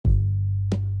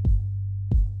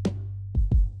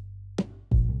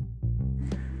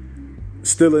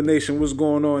Steeler Nation, what's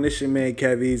going on? It's your man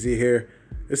Cav Easy here.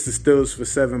 It's the Steelers for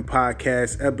 7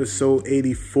 podcast, episode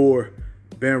 84,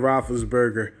 Ben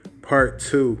Roethlisberger, part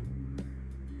 2,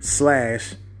 /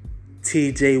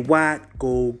 TJ Watt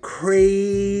go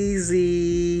crazy.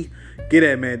 Get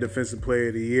that man Defensive Player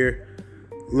of the Year.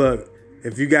 Look,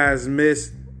 if you guys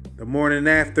missed the morning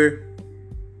after,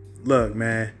 look,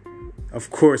 man,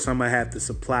 of course I'm going to have to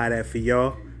supply that for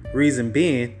y'all. Reason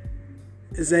being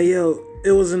is that,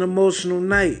 it was an emotional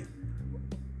night.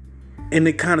 And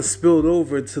it kind of spilled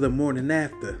over to the morning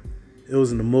after. It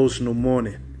was an emotional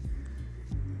morning.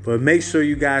 But make sure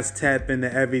you guys tap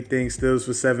into everything Steelers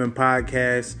for 7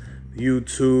 podcast,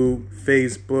 YouTube,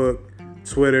 Facebook,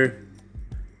 Twitter,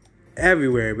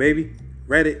 everywhere, baby.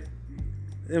 Reddit.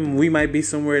 And we might be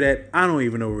somewhere that I don't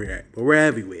even know where we're at, but we're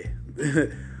everywhere.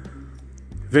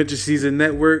 Venture Season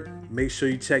Network, make sure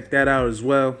you check that out as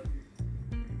well.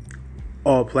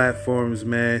 All platforms,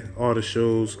 man. All the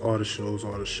shows.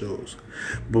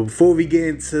 But before we get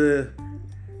into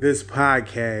this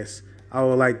podcast, I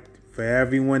would like for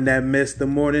everyone that missed the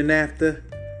morning after,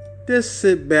 just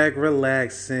sit back,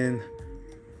 relax, and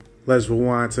let's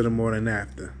rewind to the morning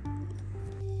after.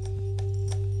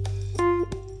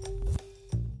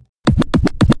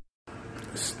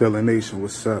 Steeler Nation,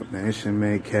 what's up, man? It's your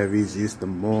man Cav Easy. It's the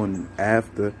morning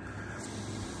after.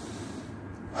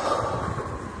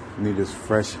 Need this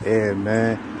fresh air,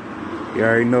 man. You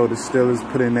already know the Steelers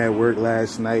put in that work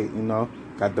last night,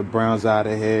 Got the Browns out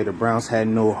of here. The Browns had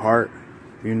no heart,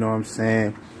 you know what I'm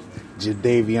saying?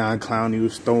 Jadeveon Clowney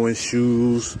was throwing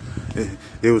shoes.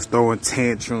 They was throwing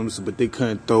tantrums, but they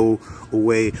couldn't throw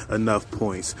away enough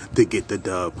points to get the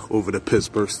dub over the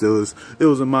Pittsburgh Steelers. It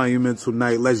was a monumental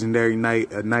night, legendary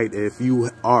night, a night if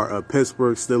you are a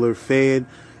Pittsburgh Steelers fan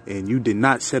and you did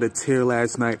not shed a tear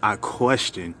last night, I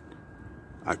question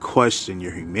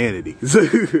your humanity,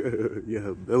 your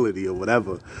ability or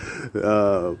whatever.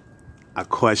 I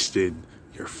question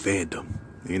your fandom.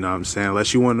 You know what I'm saying?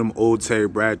 Unless you one of them old Terry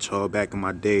Bradshaw back in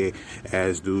my day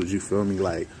ass dudes, you feel me?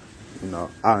 Like,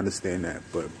 I understand that.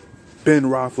 But Ben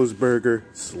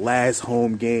Roethlisberger's last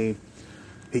home game,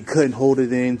 he couldn't hold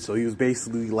it in. So he was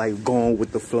basically like going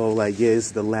with the flow. Like, yeah, it's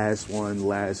the last one.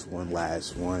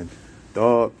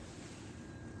 Dog.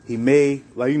 He may,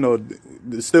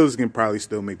 the Steelers can probably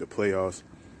still make the playoffs.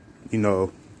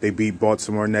 They beat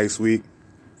Baltimore next week.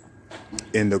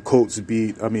 And the Colts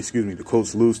the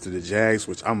Colts lose to the Jags,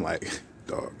 which I'm like,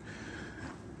 dog,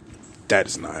 that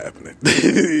is not happening.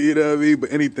 You know what I mean?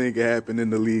 But anything can happen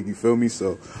in the league, you feel me?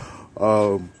 So,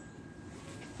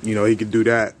 he can do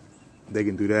that. They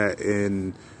can do that.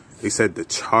 And they said the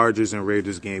Chargers and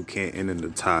Raiders game can't end in a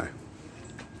tie.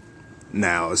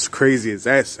 Now, as crazy as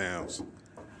that sounds,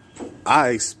 I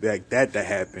expect that to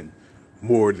happen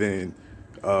more than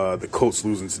the Colts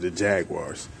losing to the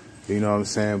Jaguars. You know what I'm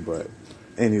saying? But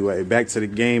anyway, back to the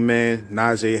game, man.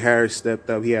 Najee Harris stepped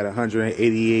up. He had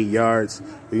 188 yards.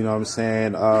 You know what I'm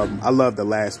saying? I love the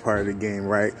last part of the game,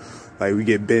 right? Like, we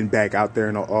get Ben back out there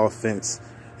in the offense,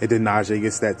 and then Najee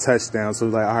gets that touchdown. So,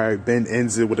 all right, Ben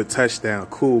ends it with a touchdown.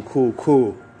 Cool.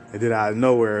 And then out of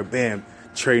nowhere, bam,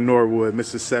 Trey Norwood,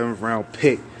 Mr. 7th round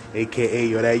pick,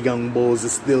 a.k.a. that young bull's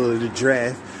is still in the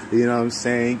draft. You know what I'm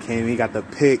saying? He got the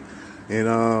pick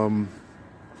and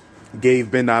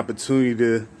gave Ben the opportunity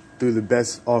to do the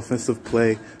best offensive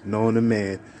play known to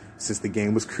man since the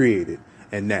game was created,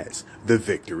 and that's the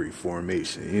victory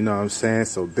formation. You know what I'm saying?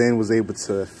 So Ben was able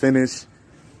to finish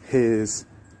his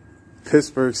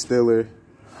Pittsburgh Steelers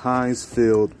Heinz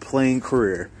Field playing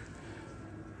career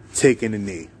taking a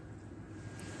knee,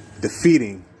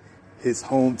 defeating his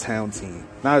hometown team.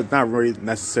 Not really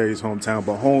necessarily his hometown,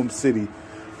 but home city,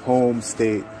 home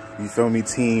state, you feel me,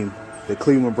 team, the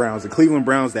Cleveland Browns. The Cleveland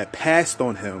Browns that passed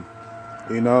on him,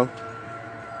 And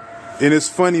it's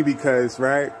funny because,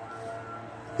 right,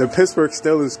 the Pittsburgh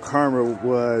Steelers karma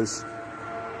was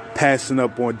passing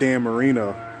up on Dan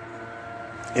Marino,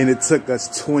 and it took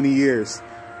us 20 years.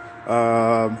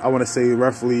 I want to say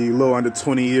roughly a little under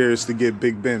 20 years to get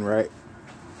Big Ben, right?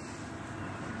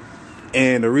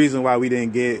 And the reason why we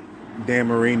didn't get Dan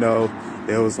Marino,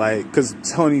 it was like, because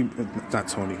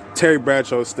Terry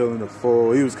Bradshaw was still in the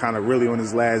fold. He was kind of really on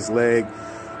his last leg.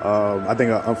 I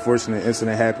think an unfortunate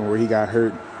incident happened where he got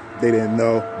hurt. They didn't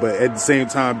know. But at the same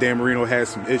time, Dan Marino had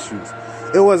some issues.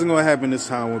 It wasn't going to happen this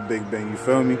time with Big Ben, you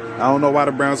feel me? I don't know why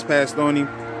the Browns passed on him,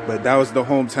 but that was the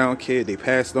hometown kid. They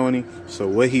passed on him. So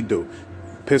what he do?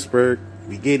 Pittsburgh,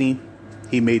 we get him.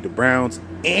 He made the Browns,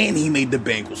 and he made the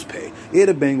Bengals pay. Yeah,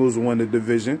 the Bengals won the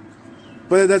division,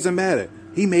 but it doesn't matter.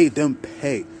 He made them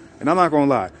pay. And I'm not going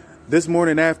to lie, this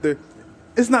morning after,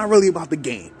 it's not really about the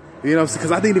game. You know what I'm saying?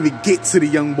 Because I didn't even get to the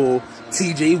young bull,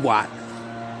 T.J. Watt.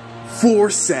 4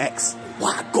 sacks.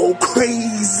 Watt go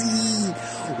crazy.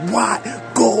 Watt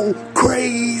go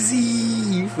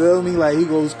crazy. You feel me? Like, he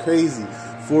goes crazy.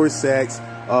 4 sacks.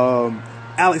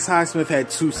 Alex Highsmith had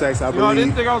 2 sacks, I believe. I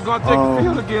didn't think I was going to take the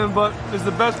field again, but it's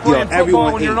the best play in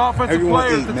football when you're an offensive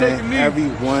player to take a knee.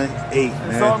 Everyone ate,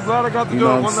 man. So I'm glad I got to do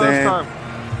it one last time.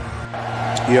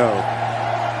 Yo,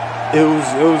 it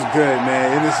was good,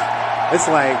 man. And it's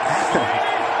like,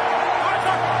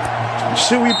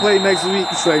 should we play next week?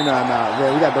 It's like, nah,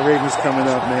 man. We got the Ravens coming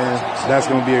up, man. That's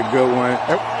going to be a good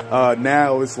one.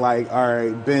 Now it's like, all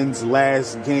right, Ben's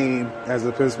last game as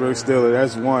a Pittsburgh Steeler.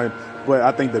 That's one. But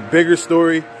I think the bigger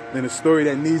story, and the story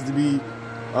that needs to be,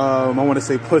 I want to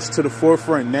say, pushed to the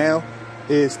forefront now,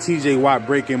 is T.J. Watt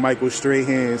breaking Michael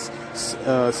Strahan's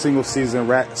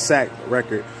single-season sack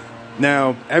record.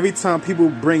 Now, every time people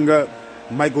bring up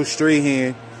Michael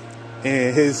Strahan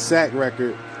and his sack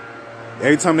record,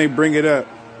 every time they bring it up,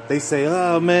 they say,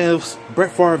 oh, man,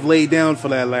 Brett Favre laid down for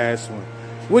that last one,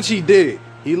 which he did.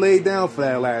 He laid down for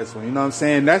that last one. You know what I'm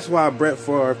saying? That's why Brett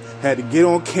Favre had to get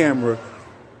on camera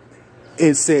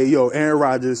and say, yo, Aaron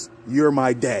Rodgers, you're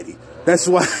my daddy. That's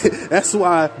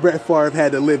why Brett Favre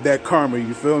had to live that karma,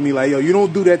 you feel me? Like, yo, you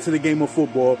don't do that to the game of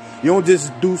football. You don't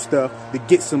just do stuff to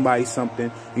get somebody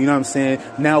something. You know what I'm saying?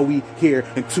 Now we here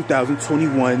in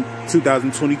 2021,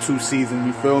 2022 season,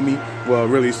 you feel me? Well,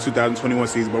 really, it's 2021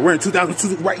 season, but we're in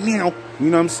 2022 right now. You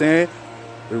know what I'm saying?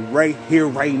 We're right here,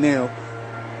 right now.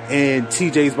 And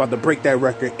TJ's about to break that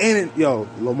record. And, yo,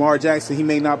 Lamar Jackson, he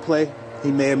may not play.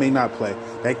 He may or may not play.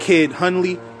 That kid,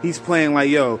 Hundley, he's playing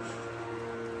like, yo,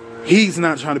 he's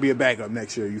not trying to be a backup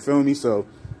next year. You feel me? So,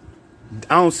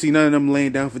 I don't see none of them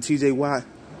laying down for T.J. Watt.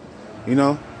 You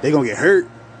know, they going to get hurt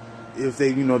if they,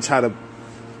 you know, try to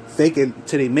fake it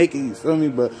till they make it. You feel me?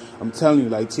 But I'm telling you,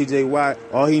 like, T.J. Watt,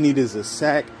 all he needs is a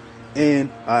sack and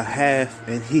a half,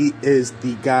 and he is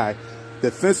the guy.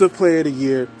 Defensive Player of the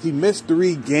Year. He missed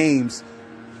 3 games.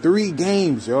 3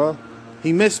 games, y'all.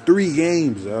 He missed 3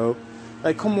 games, yo.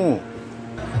 Like, come on.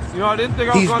 You know, I didn't think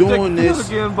I was going to take the field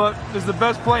again, but it's the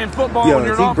best play in football when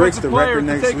you're an offensive player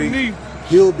to take a knee.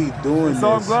 He'll be doing this.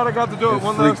 So I'm glad I got to do it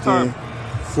one last time.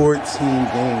 14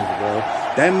 games, bro.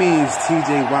 That means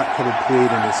T.J. Watt could have played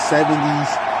in the 70s.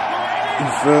 You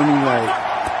feel me? Like,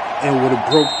 and would have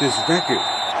broke this record.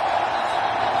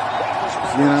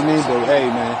 You know what I mean? But hey,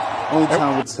 man, only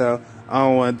time will tell. I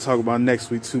don't want to talk about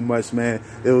next week too much, man.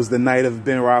 It was the night of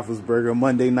Ben Roethlisberger,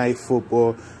 Monday Night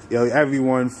Football. Yo,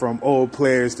 everyone from old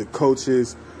players to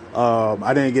coaches.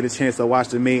 I didn't get a chance to watch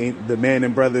the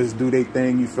Manning brothers do their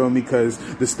thing, you feel me? Because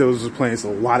the Steelers was playing,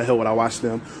 so why the hell would I watch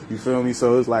them? You feel me?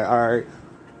 So it was like, all right.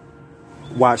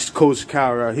 Watched Coach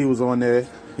Cowher. He was on there.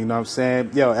 You know what I'm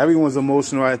saying? Yo, everyone's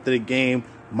emotional after the game.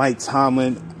 Mike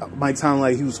Tomlin,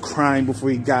 like, he was crying before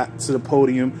he got to the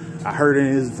podium. I heard it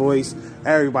in his voice.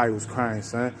 Everybody was crying,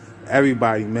 son.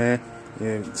 Everybody, man.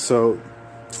 And so,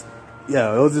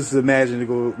 yeah, it was just a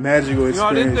magical experience. You know,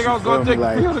 I didn't think I was going to take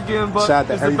the field again, but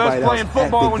it's the best play in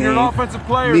football when you're an offensive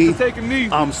player to take a knee.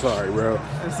 I'm sorry, bro.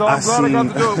 And so I'm glad I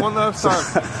got to do it one last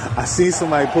time. I seen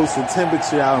somebody post a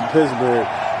temperature out in Pittsburgh,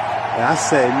 and I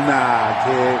said, nah,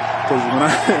 kid, because when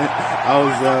I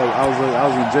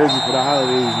was in Jersey for the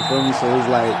holidays, you feel me? So it was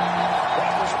like,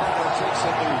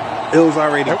 it was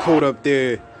already cold up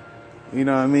there. You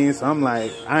know what I mean? So I'm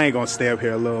like, I ain't going to stay up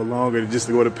here a little longer just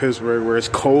to go to Pittsburgh where it's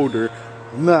colder.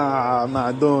 Nah, I'm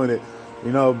not doing it.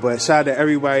 You know, but shout out to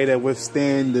everybody that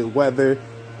withstand the weather,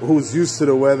 who's used to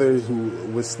the weather, who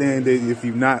withstand it. If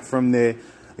you're not from there,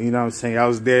 you know what I'm saying? I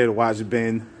was there to watch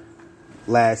Ben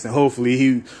last, and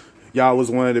hopefully y'all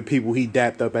was one of the people he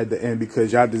dapped up at the end,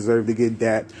 because y'all deserve to get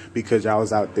dapped because y'all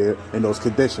was out there in those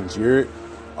conditions. You heard?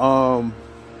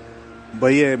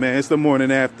 But yeah, man, it's the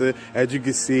morning after. As you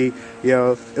can see,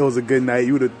 yo, it was a good night.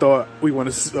 You would have thought we won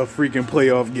a freaking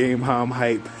playoff game. How I'm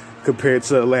hyped compared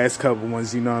to the last couple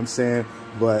ones, you know what I'm saying?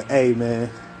 But hey, man,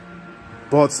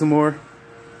 Baltimore,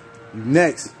 you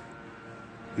next.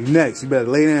 You next. You better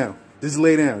lay down. Just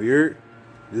lay down, you heard?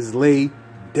 Just lay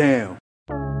down.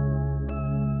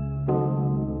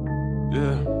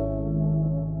 Yeah.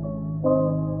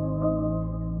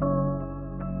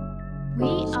 We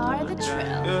are the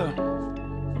Trill. Yeah.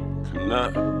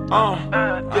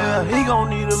 Yeah, he gon'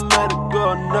 need a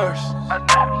medical nurse.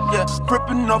 Yeah,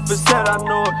 ripping off his head, I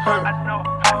know it hurt.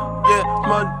 Yeah,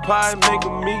 mud pie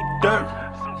making me dirt.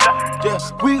 Yeah,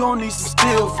 we gon' need some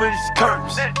steel for these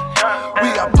curves.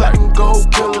 We got black and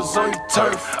gold killers on your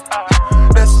turf.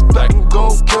 That's black and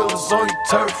gold killers on your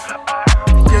turf.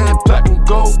 Yeah, black and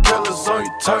gold killers on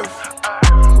your turf.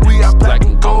 We got black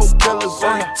and gold killers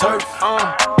on your turf.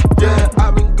 Yeah,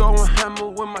 I've been going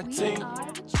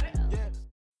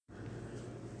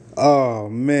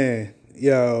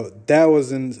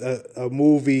wasn't a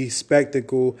movie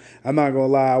spectacle. I'm not gonna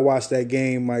lie, I watched that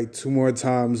game like 2 more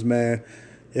times, man.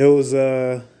 It was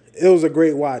a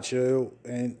great watch,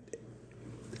 and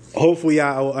hopefully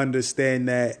I'll understand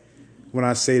that when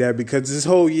I say that, because this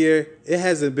whole year it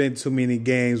hasn't been too many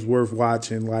games worth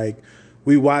watching. Like,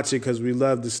 we watch it because we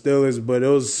love the Steelers, but it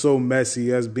was so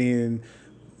messy.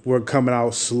 We're coming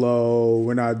out slow.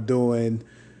 We're not doing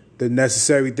the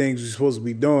necessary things we're supposed to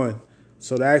be doing.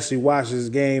 So to actually watch this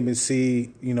game and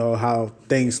see, how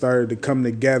things started to come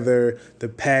together, the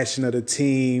passion of the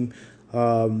team,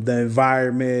 the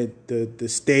environment, the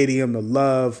stadium, the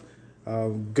love,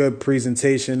 good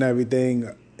presentation, and everything.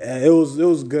 It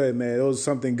was good, man. It was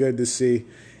something good to see,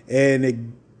 and it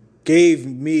gave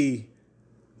me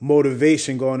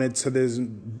motivation going into this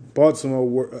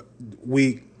Baltimore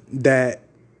week that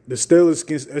the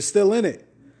Steelers are still in it.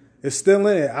 It's still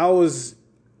in it. I was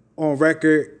on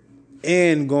record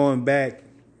and going back,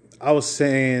 I was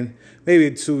saying maybe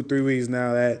 2-3 weeks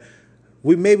now that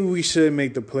we should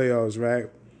make the playoffs, right?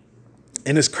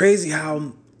 And it's crazy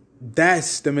how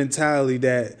that's the mentality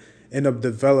that ended up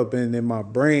developing in my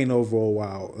brain over a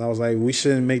while. I was like, we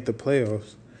shouldn't make the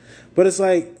playoffs. But it's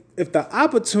like, if the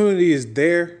opportunity is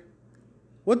there,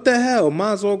 what the hell?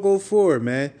 Might as well go for it,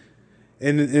 man.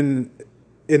 And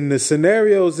the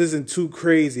scenarios isn't too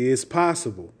crazy. It's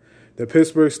possible. The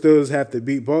Pittsburgh Steelers have to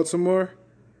beat Baltimore.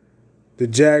 The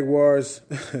Jaguars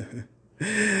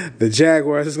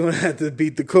is going to have to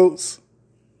beat the Colts.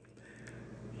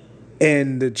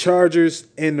 And the Chargers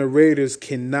and the Raiders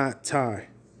cannot tie.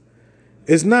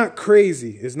 It's not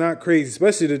crazy. It's not crazy,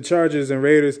 especially the Chargers and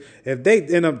Raiders. If they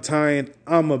end up tying,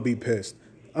 I'm going to be pissed.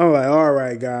 I'm like, all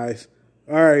right, guys.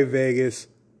 All right, Vegas.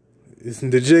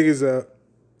 The jig is up,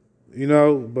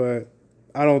 but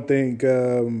I don't think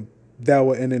that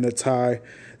will end in a tie.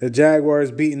 The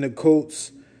Jaguars beating the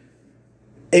Colts,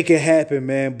 it can happen,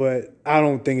 man, but I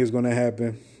don't think it's going to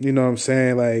happen. You know what I'm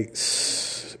saying? Like,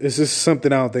 it's just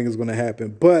something I don't think is going to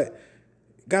happen. But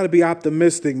got to be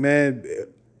optimistic, man.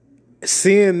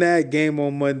 Seeing that game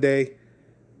on Monday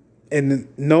and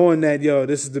knowing that,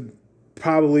 this is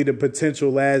probably the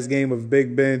potential last game of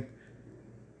Big Ben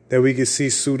that we could see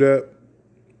suit up.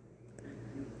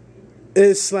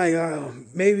 It's like,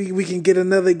 maybe we can get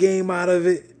another game out of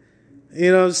it.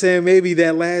 You know what I'm saying? Maybe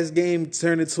that last game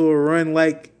turned into a run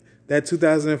like that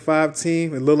 2005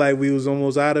 team. It looked like we was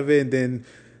almost out of it. And then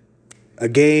a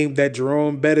game, that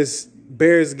Jerome Bettis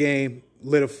Bears game,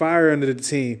 lit a fire under the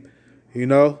team.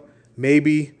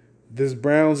 Maybe this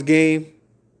Browns game,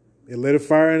 it lit a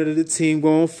fire under the team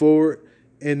going forward.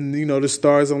 And, the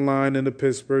stars align and the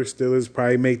Pittsburgh Steelers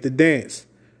probably make the dance.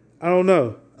 I don't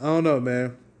know,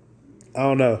 man. I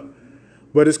don't know.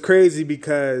 But it's crazy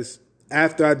because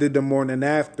after I did the morning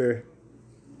after,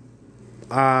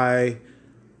 I,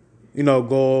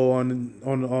 go on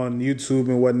YouTube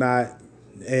and whatnot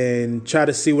and try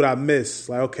to see what I missed.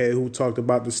 Like, okay, who talked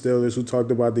about the Steelers? Who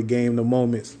talked about the game, the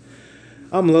moments?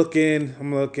 I'm looking.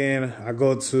 I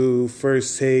go to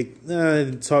First Take. I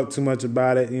didn't talk too much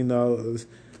about it. It was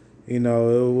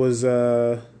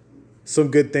some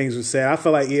good things were said. I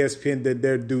feel like ESPN did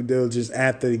their due diligence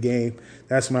after the game.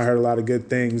 That's when I heard a lot of good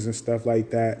things and stuff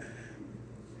like that.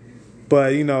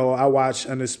 But, I watched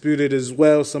Undisputed as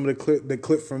well, some of the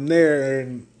clip from there,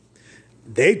 and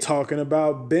they talking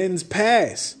about Ben's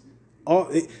pass.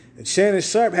 Shannon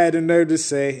Sharp had the nerve to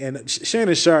say, and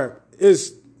Shannon Sharp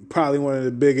is probably one of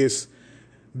the biggest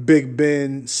Big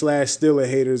Ben / Steeler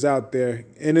haters out there.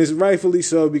 And it's rightfully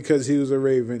so because he was a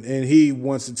Raven and he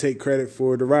wants to take credit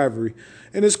for the rivalry.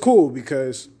 And it's cool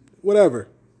because whatever,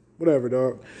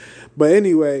 dog. But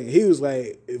anyway, he was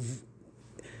like,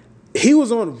 he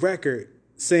was on record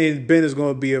saying Ben is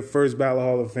going to be a first ballot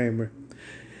Hall of Famer.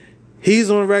 He's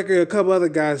on record. A couple other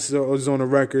guys was on the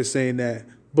record saying that.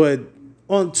 But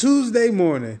on Tuesday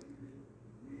morning,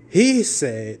 he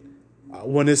said,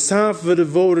 when it's time for the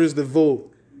voters to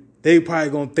vote, they probably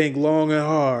going to think long and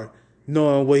hard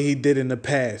knowing what he did in the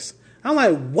past. I'm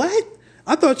like, what?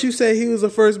 I thought you said he was a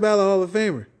first ballot Hall of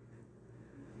Famer.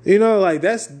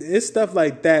 It's stuff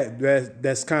like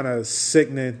that's kind of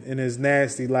sickening and is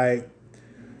nasty. Like,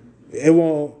 it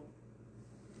won't,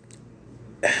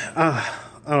 I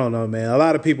don't know, man. A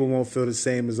lot of people won't feel the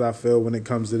same as I feel when it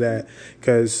comes to that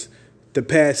because the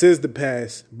past is the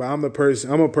past. But I'm a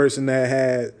person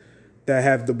that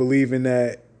have the believing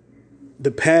that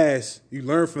the past, you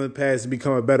learn from the past to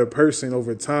become a better person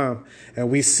over time. And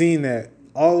we seen that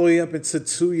all the way up until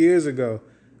 2 years ago.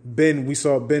 We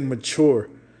saw Ben mature.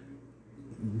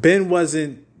 Ben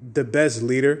wasn't the best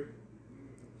leader.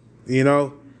 We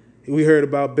heard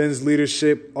about Ben's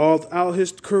leadership all throughout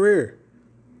his career.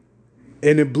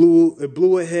 And it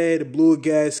blew a head, it blew a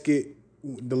gasket.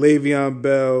 The Le'Veon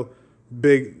Bell,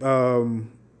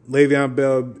 Le'Veon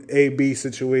Bell AB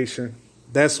situation.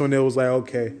 That's when it was like,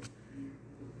 okay.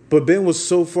 But Ben was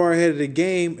so far ahead of the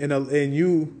game, and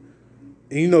you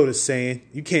know the saying,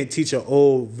 you can't teach an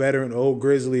old veteran, old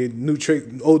grizzly, new trick,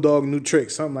 old dog, new trick,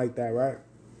 something like that, right?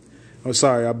 I'm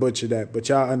sorry, I butchered that, but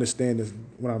y'all understand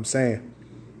what I'm saying.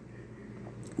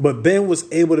 But Ben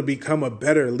was able to become a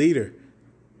better leader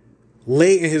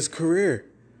late in his career.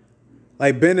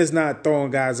 Like, Ben is not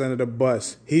throwing guys under the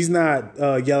bus. He's not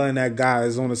yelling at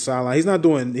guys on the sideline.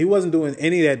 He wasn't doing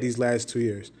any of that these last 2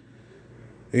 years.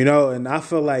 You know, and I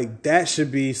feel like that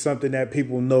should be something that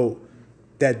people know,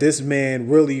 that this man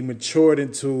really matured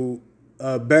into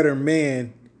a better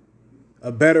man,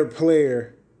 a better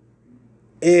player,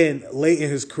 and late in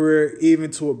his career,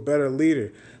 even to a better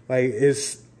leader. Like,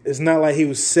 it's not like he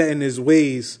was set in his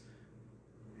ways.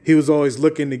 He was always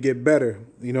looking to get better.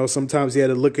 You know, sometimes he had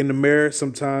to look in the mirror.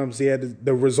 Sometimes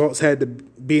the results had to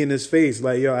be in his face.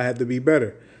 Like, yo, I had to be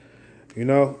better. You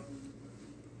know?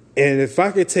 And if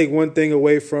I could take one thing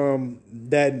away from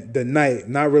the night,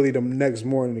 not really the next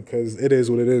morning, because it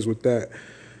is what it is with that,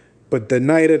 but the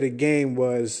night of the game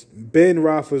was Ben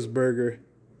Roethlisberger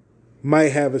might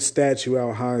have a statue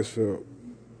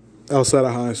outside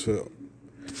of Heinz Field.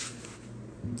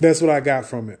 That's what I got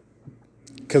from it.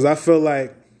 Because I feel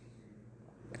like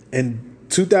in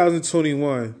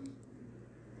 2021,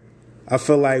 I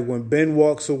feel like when Ben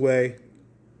walks away,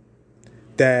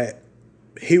 that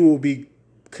he will be,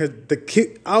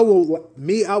 I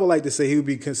would like to say he would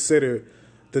be considered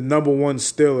the number one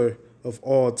Steeler of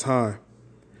all time.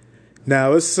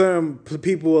 Now, it's some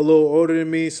people a little older than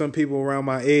me, some people around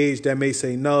my age that may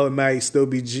say no, it might still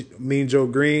be Mean Joe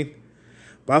Green.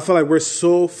 But I feel like we're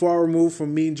so far removed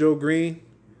from Mean Joe Green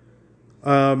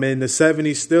and the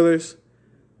 70s Steelers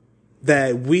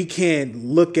that we can't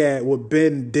look at what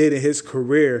Ben did in his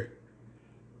career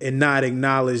and not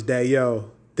acknowledge that,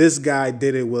 yo, this guy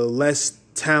did it with less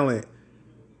talent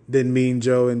than Mean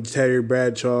Joe and Terry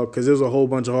Bradshaw, because there's a whole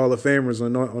bunch of Hall of Famers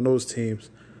on those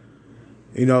teams.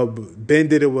 You know, Ben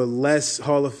did it with less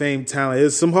Hall of Fame talent.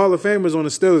 There's some Hall of Famers on the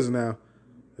Steelers now.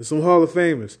 There's some Hall of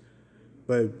Famers.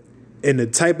 But in the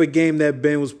type of game that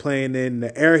Ben was playing in,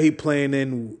 the era he playing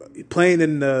in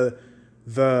the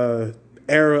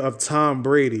era of Tom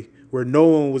Brady, where no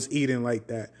one was eating like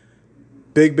that,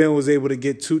 Big Ben was able to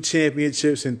get 2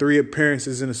 championships and 3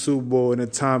 appearances in the Super Bowl in the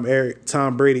Tom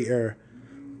Brady era.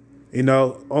 You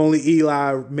know, only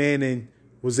Eli Manning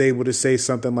was able to say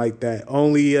something like that.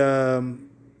 Only, Joe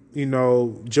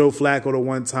Flacco the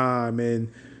one time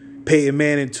and Peyton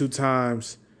Manning 2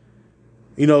 times.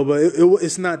 You know, but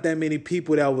it's not that many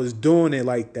people that was doing it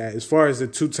like that. As far as the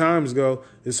 2 times go,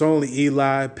 it's only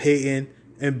Eli, Peyton,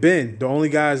 and Ben, the only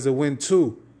guys that win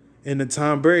 2 in the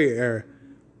Tom Brady era.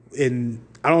 And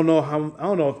I don't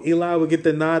know if Eli would get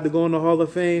the nod to go in the Hall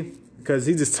of Fame, because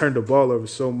he just turned the ball over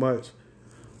so much.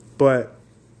 But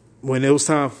when it was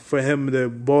time for him to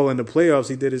ball in the playoffs,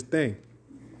 he did his thing.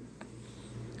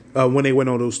 When they went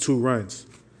on those 2 runs.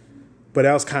 But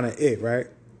that was kind of it, right?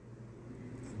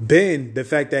 Ben, the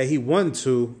fact that he won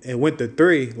 2 and went to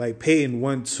 3, like Peyton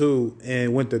won 2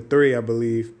 and went to 3, I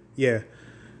believe. Yeah.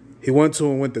 He won 2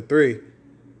 and went to 3.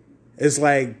 It's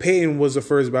like Peyton was the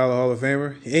first ballot Hall of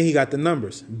Famer, and he got the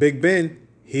numbers. Big Ben,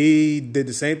 he did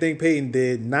the same thing Peyton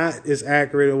did, not as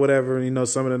accurate or whatever. You know,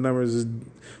 some of the numbers is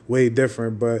way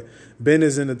different, but Ben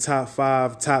is in the top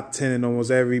 5, top 10 in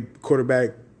almost every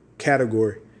quarterback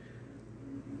category.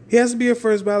 He has to be a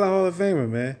first ballot Hall of Famer,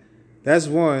 man. That's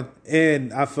one.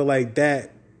 And I feel like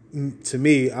that, to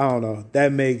me, I don't know,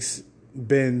 that makes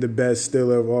Ben the best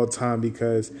Steeler of all time,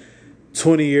 because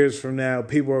 20 years from now,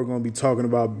 people are going to be talking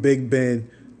about Big Ben,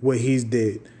 what he's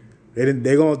did. They're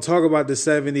going to talk about the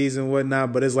 70s and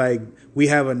whatnot, but it's like we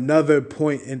have another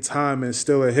point in time in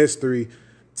Steeler history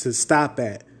to stop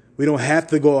at. We don't have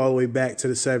to go all the way back to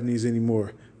the 70s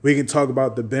anymore. We can talk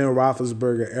about the Ben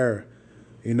Roethlisberger era,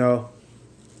 you know.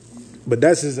 But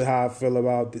that's just how I feel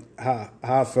about how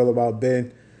I feel about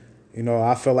Ben. You know,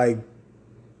 I feel like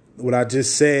what I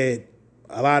just said,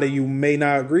 a lot of you may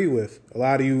not agree with. A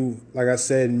lot of you, like I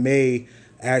said, may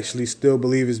actually still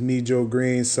believe it's me, Joe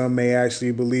Green. Some may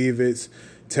actually believe it's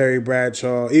Terry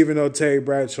Bradshaw, even though Terry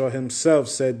Bradshaw himself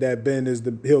said that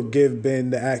he'll give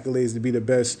Ben the accolades to be the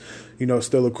best, you know,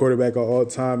 still a quarterback of all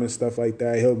time and stuff like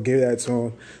that. He'll give that to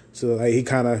him. So like, he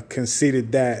kind of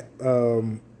conceded that.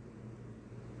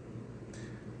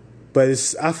 But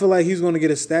I feel like he's going to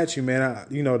get a statue, man.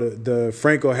 The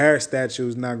Franco Harris statue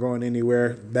is not going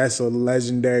anywhere. That's a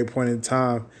legendary point in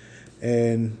time.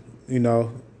 And, you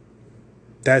know,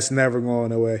 that's never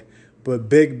going away. But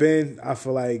Big Ben, I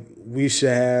feel like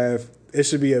it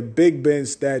should be a Big Ben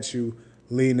statue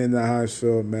leading in the Heinz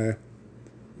Field, man.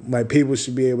 Like, people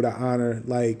should be able to honor,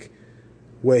 like,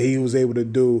 what he was able to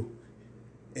do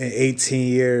in 18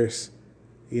 years.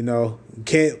 You know,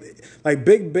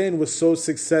 Big Ben was so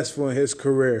successful in his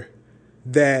career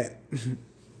that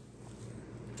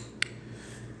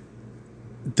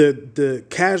the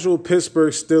casual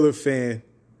Pittsburgh Steelers fan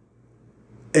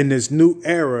in this new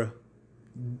era,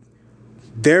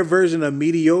 their version of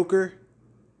mediocre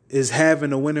is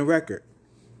having a winning record.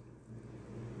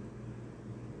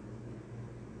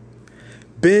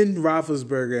 Ben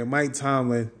Roethlisberger and Mike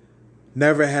Tomlin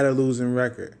never had a losing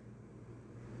record.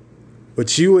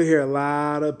 But you would hear a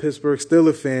lot of Pittsburgh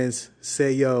Steelers fans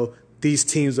say, yo, these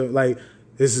teams are like,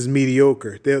 this is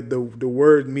mediocre. The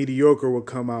word mediocre will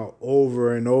come out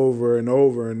over and over and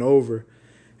over and over.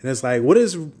 And it's like, what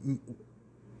is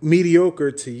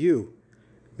mediocre to you?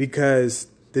 Because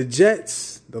the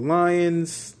Jets, the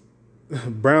Lions,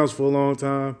 Browns for a long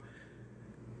time,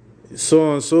 so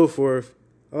on and so forth,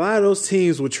 a lot of those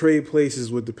teams would trade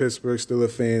places with the Pittsburgh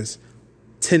Steelers fans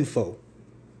tenfold.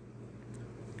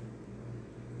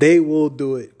 They will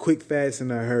do it quick, fast, in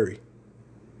a hurry.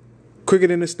 Quicker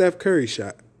than the Steph Curry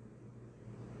shot.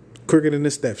 Quicker than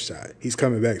the Steph shot. He's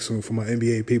coming back soon for my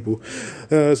NBA people.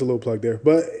 That's a little plug there.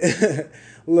 But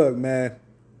look, man,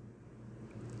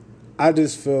 I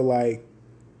just feel like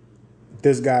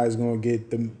this guy is going to get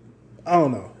them. I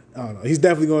don't know. He's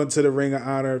definitely going to the Ring of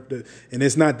Honor. And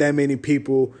it's not that many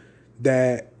people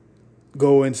that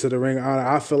go into the Ring of Honor.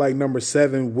 I feel like number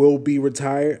 7 will be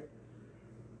retired.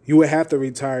 You would have to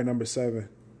retire number 7.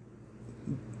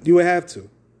 You would have to.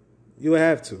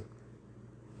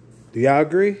 Do y'all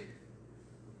agree?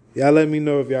 Y'all let me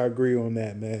know if y'all agree on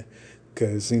that, man.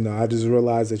 Because, I just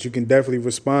realized that you can definitely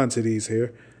respond to these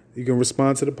here. You can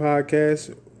respond to the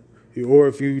podcast. Or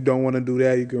if you don't want to do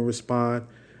that, you can respond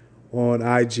on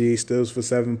IG, Stills for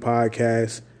 7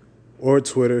 Podcast, or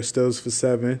Twitter, Stills for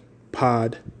 7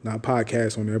 Pod. Not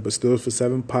podcast on there, but Stills for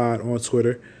 7 Pod on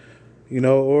Twitter.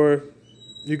 Or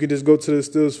you could just go to the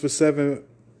Stills for 7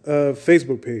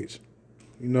 Facebook page.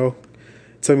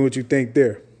 Tell me what you think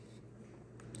there.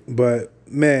 But,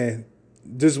 man,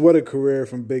 just what a career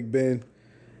from Big Ben.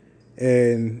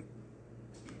 And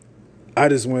I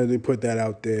just wanted to put that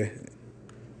out there.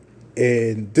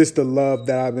 And just the love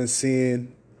that I've been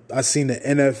seeing. I seen the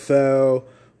NFL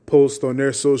post on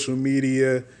their social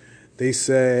media. They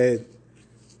said,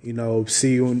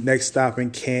 see you next stop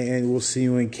in Canton. We'll see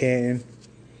you in Canton.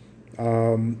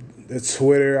 The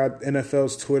Twitter,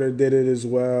 NFL's Twitter did it as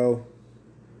well.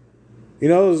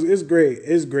 It's great.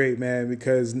 It's great, man,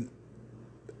 because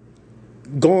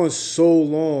going so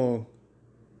long,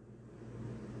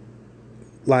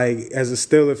 like, as a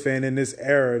Steelers fan in this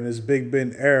era, in this Big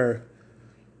Ben era,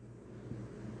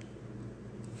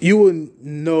 you wouldn't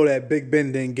know that Big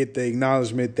Ben didn't get the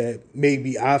acknowledgement that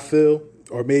maybe I feel,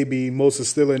 or maybe most of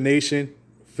Steelers Nation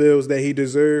feels that he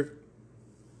deserved.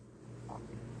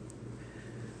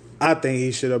 I think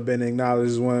he should have been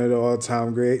acknowledged as one of the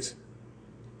all-time greats.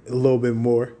 A little bit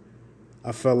more.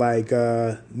 I feel like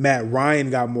Matt Ryan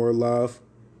got more love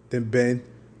than Ben.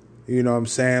 You know what I'm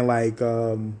saying? Like,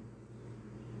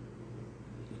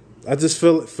 I just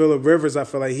feel Phillip Rivers, I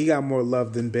feel like he got more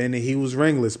love than Ben, and he was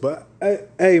ringless. But,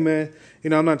 hey, man,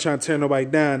 I'm not trying to tear nobody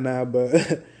down now, but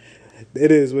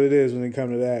it is what it is when it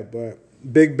comes to that. But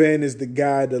Big Ben is the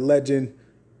guy, the legend.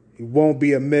 He won't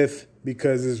be a myth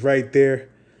because it's right there.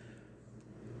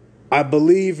 I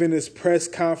believe in his press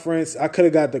conference, I could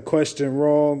have got the question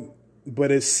wrong,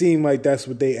 but it seemed like that's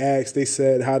what they asked. They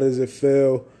said, how does it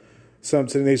feel? Something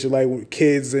to the nature like with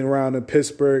kids around the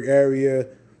Pittsburgh area,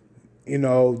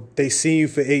 they seen you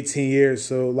for 18 years.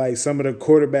 So, like, some of the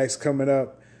quarterbacks coming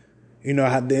up,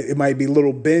 how it might be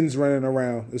little Bens running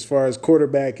around as far as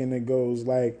quarterbacking it goes.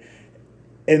 Like,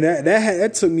 and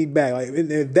that took me back. Like,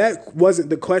 if that wasn't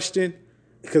the question,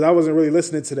 because I wasn't really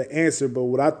listening to the answer, but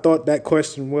what I thought that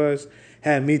question was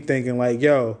had me thinking, like,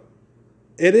 yo,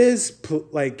 it is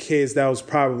like kids that was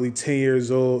probably 10 years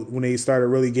old when they started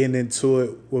really getting into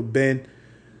it with Ben.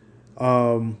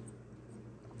 And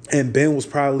Ben was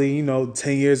probably,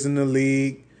 10 years in the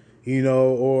league,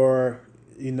 or,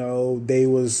 they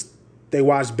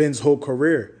watched Ben's whole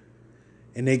career.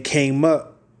 And they came up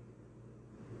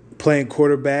playing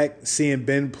quarterback, seeing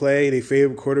Ben play, their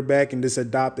favorite quarterback, and just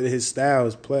adopted his style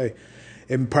of play.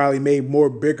 And probably made more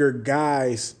bigger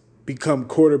guys become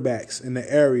quarterbacks in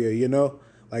the area,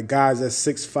 Like guys that's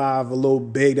 6'5", a little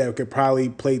big that could probably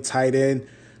play tight end,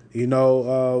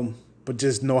 but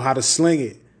just know how to sling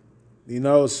it.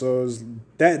 So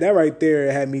that right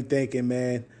there had me thinking,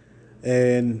 man.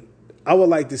 And I would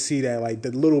like to see that, like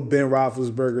the little Ben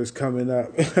Roethlisbergers coming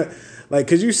up. Like,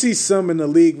 cause you see some in the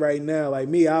league right now. Like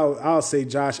me, I'll say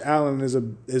Josh Allen is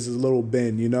a little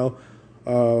Ben,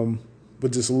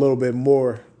 but just a little bit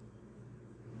more,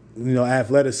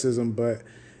 athleticism. But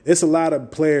it's a lot of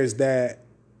players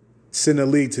that's in the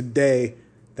league today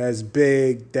that's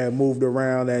big, that moved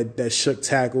around, that shook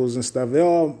tackles and stuff. It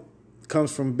all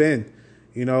comes from Ben.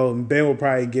 And Ben will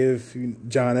probably give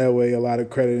John Elway a lot of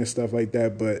credit and stuff like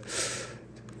that, but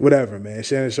whatever, man.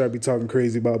 Shannon Sharp be talking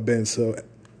crazy about Ben, so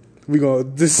we're going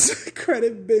to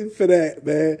discredit Ben for that,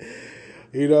 man.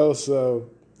 So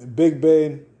Big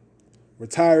Ben,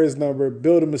 retire his number,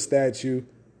 build him a statue,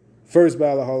 first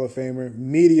ballot Hall of Famer,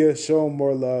 media, show him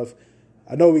more love.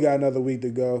 I know we got another week to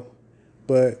go,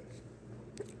 but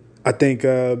I think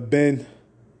Ben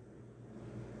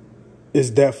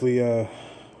is definitely a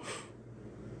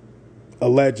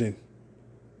legend.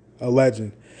 A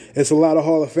legend. It's a lot of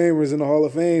Hall of Famers in the Hall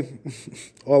of Fame.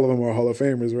 All of them are Hall of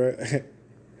Famers, right?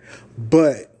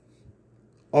 But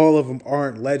all of them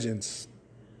aren't legends.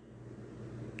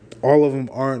 All of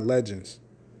them aren't legends.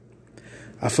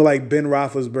 I feel like Ben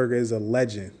Roethlisberger is a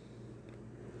legend.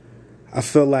 I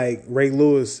feel like Ray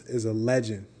Lewis is a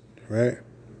legend, right?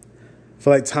 I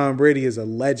feel like Tom Brady is a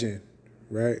legend,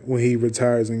 right? When he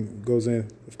retires and goes in.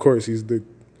 Of course, he's the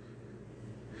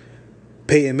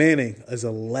Peyton Manning is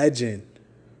a legend,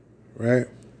 right?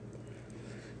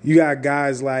 You got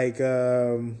guys like,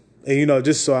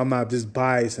 just so I'm not just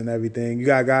biased and everything, you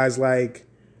got guys like,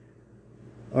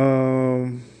 let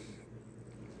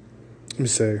me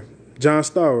say, John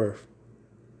Starworth.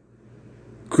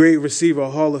 Great receiver,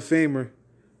 Hall of Famer,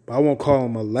 but I won't call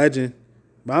him a legend.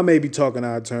 But I may be talking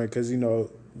out of turn because,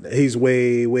 he's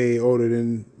way, way older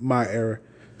than my era.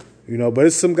 But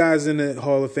it's some guys in the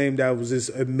Hall of Fame that was just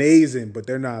amazing, but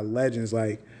they're not legends.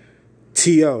 Like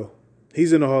T.O.,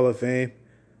 he's in the Hall of Fame,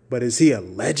 but is he a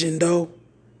legend, though?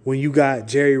 When you got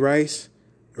Jerry Rice,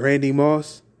 Randy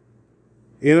Moss,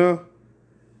 Like,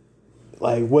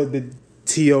 what did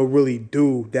T.O. really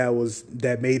do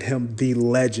that made him the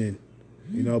legend?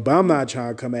 But I'm not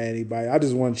trying to come at anybody. I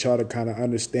just want y'all to kind of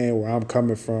understand where I'm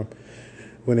coming from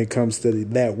when it comes to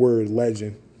that word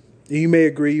legend. You may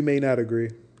agree, you may not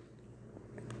agree.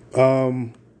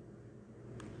 Another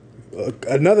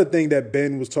thing that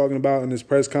Ben was talking about in his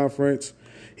press conference,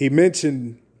 he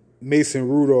mentioned Mason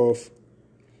Rudolph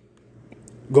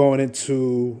going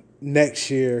into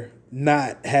next year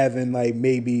not having like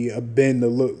maybe a Ben to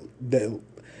look that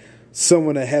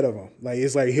someone ahead of him. Like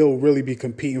it's like he'll really be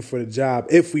competing for the job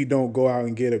if we don't go out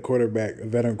and get a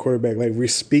veteran quarterback. Like we're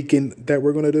speaking that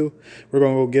we're gonna do. We're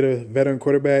gonna go get a veteran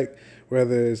quarterback,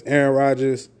 whether it's Aaron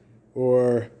Rodgers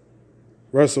or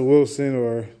Russell Wilson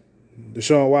or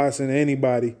Deshaun Watson,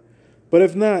 anybody. But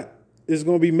if not, it's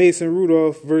going to be Mason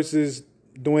Rudolph versus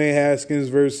Dwayne Haskins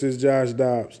versus Josh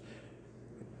Dobbs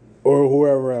or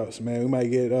whoever else, man. We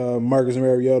might get Marcus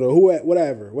Mariota,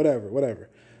 whatever.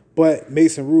 But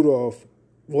Mason Rudolph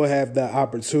will have the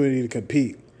opportunity to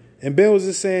compete. And Ben was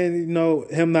just saying,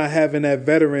 him not having that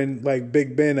veteran like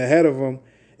Big Ben ahead of him,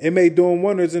 it may do him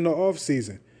wonders in the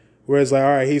offseason. Whereas, all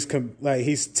right, he's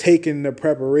taking the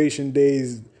preparation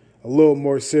days a little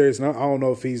more serious. And I don't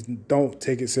know if he's don't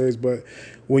take it serious, but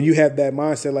when you have that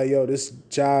mindset, like, this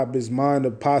job is mine to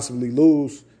possibly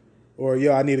lose, or,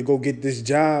 I need to go get this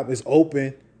job, it's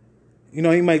open,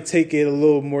 he might take it a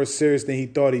little more serious than he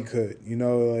thought he could. He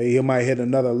might hit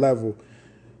another level.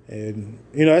 And,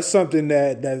 that's something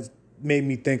that made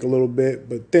me think a little bit.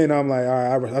 But then I'm like,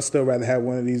 all right, I still rather have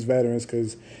one of these veterans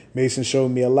because Mason showed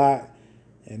me a lot.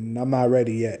 And I'm not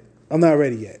ready yet.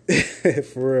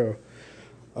 For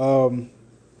real.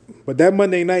 But that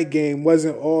Monday night game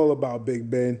wasn't all about Big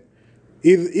Ben.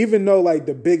 Even though, like,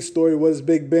 the big story was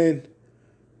Big Ben,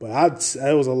 but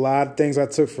there was a lot of things I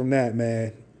took from that,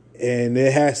 man. And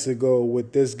it has to go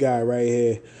with this guy right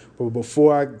here. But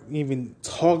before I even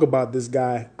talk about this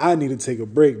guy, I need to take a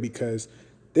break because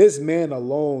this man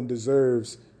alone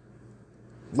deserves,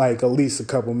 like, at least a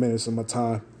couple minutes of my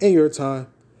time and your time.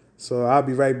 So I'll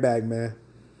be right back, man.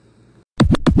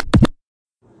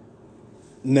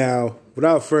 Now,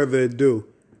 without further ado,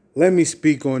 let me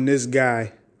speak on this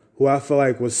guy who I feel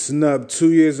like was snubbed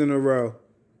 2 years in a row.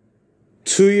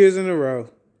 2 years in a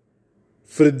row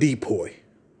for the depoy.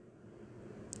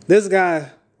 This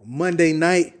guy, Monday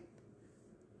night,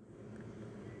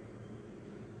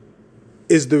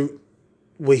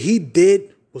 what he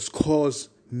did was cause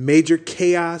major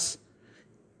chaos.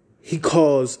 He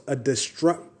caused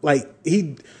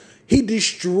he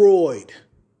destroyed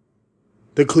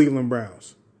the Cleveland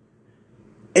Browns.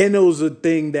 And it was a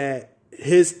thing that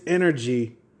his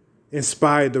energy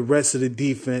inspired the rest of the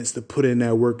defense to put in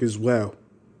that work as well.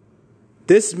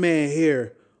 This man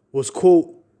here was,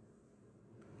 quote,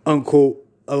 unquote,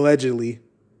 allegedly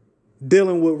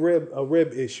dealing with a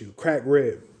rib issue, cracked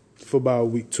rib, for about a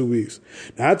week, 2 weeks.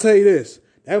 Now, I'll tell you this,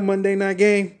 that Monday night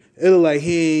game, it looked like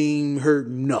he ain't hurt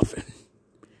nothing.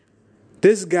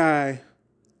 This guy,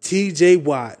 T.J.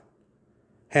 Watt,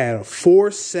 had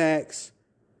 4 sacks,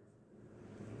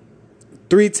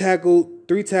 3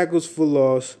 tackles for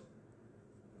loss,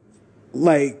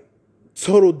 like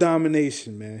total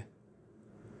domination, man.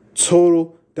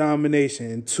 Total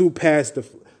domination, and 2 pass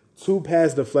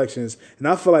deflections. And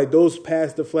I feel like those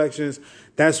pass deflections,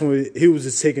 that's when he was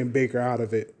just taking Baker out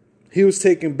of it. He was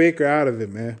taking Baker out of it,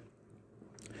 man.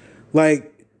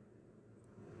 Like,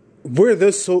 we're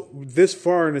this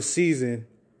far in the season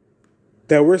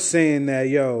that we're saying that,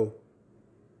 yo,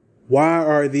 why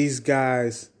are these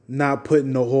guys not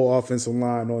putting the whole offensive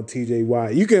line on T.J.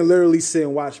 Watt? You can literally sit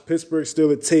and watch Pittsburgh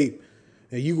Steelers tape,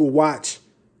 and you can watch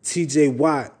T.J.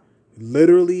 Watt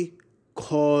literally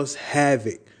cause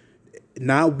havoc.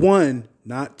 Not 1,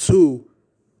 not 2,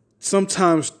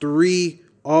 sometimes 3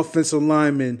 offensive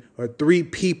linemen or 3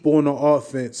 people on the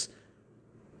offense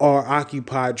are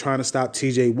occupied trying to stop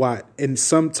T.J. Watt. And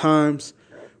sometimes,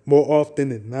 more often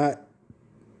than not,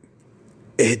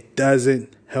 it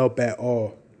doesn't help at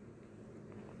all.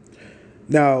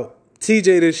 Now,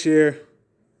 TJ this year,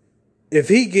 if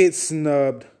he gets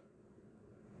snubbed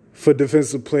for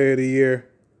Defensive Player of the Year,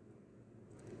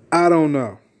 I don't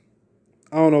know.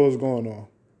 I don't know what's going on.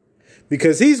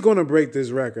 Because he's going to break this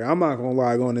record. I'm not going to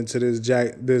lie going into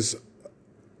this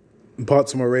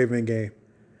Baltimore Raven game.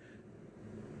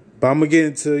 But I'm going to get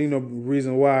into,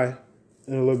 reason why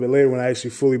in a little bit later when I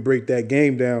actually fully break that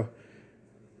game down.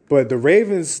 But the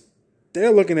Ravens,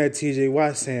 they're looking at T.J.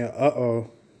 Watt saying,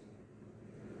 uh-oh,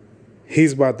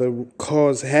 he's about to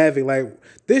cause havoc. Like,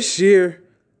 this year,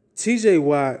 T.J.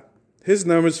 Watt, his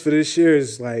numbers for this year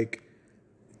is like,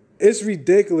 it's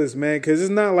ridiculous, man, because it's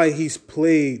not like he's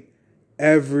played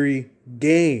every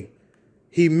game.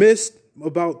 He missed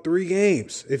about 3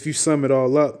 games, if you sum it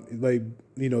all up. Like,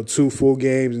 2 full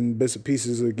games and bits and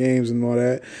pieces of games and all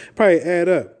that. Probably add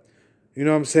up. You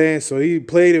know what I'm saying? So he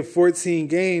played in 14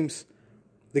 games.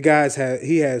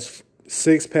 He has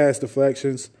 6 pass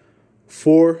deflections,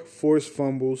 4 forced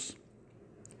fumbles,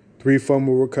 3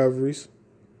 fumble recoveries.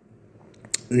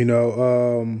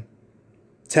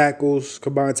 Tackles,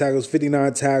 combined tackles,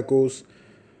 59 tackles,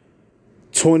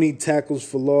 20 tackles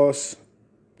for loss.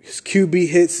 His QB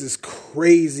hits is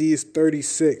crazy. It's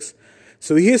 36.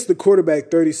 So he hits the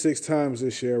quarterback 36 times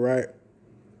this year, right?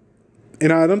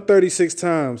 And out of them 36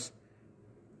 times,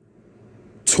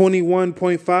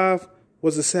 21.5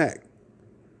 was a sack.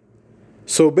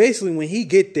 So basically when he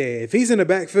get there, if he's in the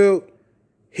backfield,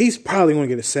 he's probably going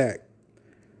to get a sack.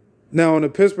 Now on the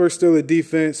Pittsburgh Steelers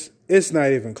defense, it's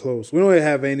not even close. We don't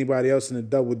have anybody else in the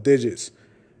double digits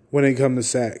when it comes to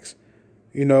sacks.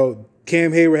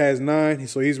 Cam Hayward has 9,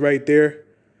 so he's right there.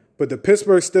 But the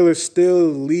Pittsburgh Steelers still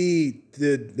lead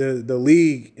the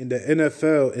league in the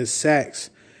NFL in sacks.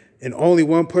 And only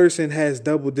one person has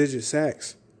double-digit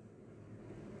sacks.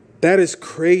 That is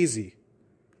crazy.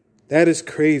 That is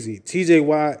crazy. T.J.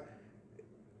 Watt,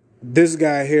 this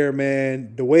guy here,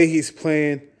 man, the way he's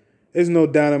playing, there's no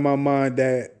doubt in my mind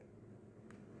that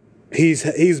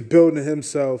he's building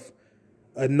himself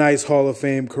a nice Hall of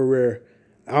Fame career.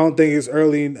 I don't think it's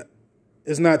early.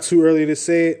 It's not too early to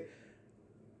say it.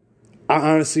 I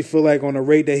honestly feel like on the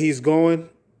rate that he's going,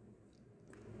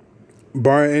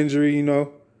 bar injury,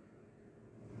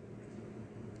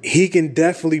 he can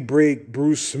definitely break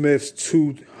Bruce Smith's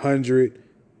 200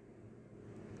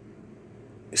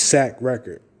 sack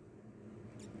record.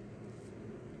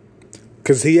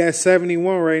 Because he has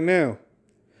 71 right now.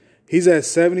 He's at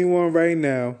 71 right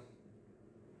now.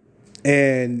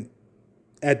 And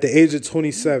at the age of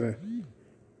 27.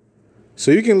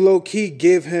 So you can low-key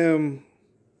give him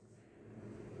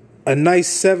a nice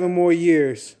 7 more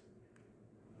years.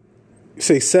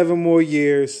 Say 7 more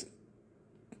years.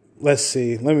 Let's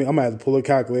see. I'm going to have to pull a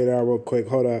calculator out real quick.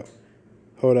 Hold up,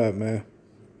 man.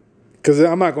 Because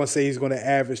I'm not going to say he's going to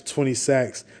average 20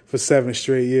 sacks for 7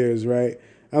 straight years, right?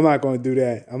 I'm not going to do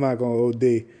that. I'm not going to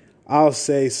OD. I'll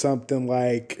say something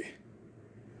like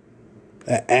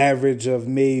an average of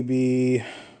maybe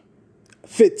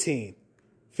 15.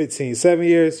 7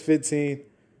 years, 15.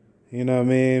 You know what I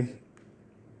mean?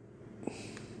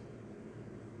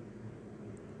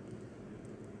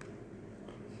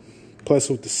 Plus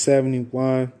with the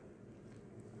 71.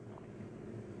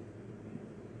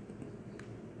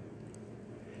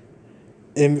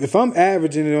 And if I'm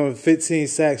averaging it on 15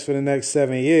 sacks for the next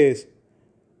 7 years,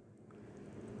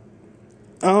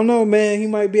 I don't know, man. He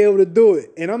might be able to do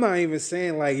it. And I'm not even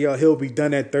saying like, yo, he'll be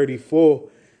done at 34.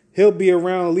 He'll be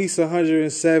around at least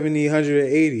 170,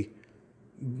 180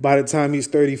 by the time he's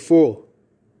 34.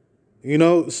 You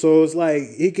know, so it's like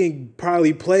he can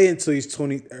probably play until he's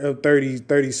 30.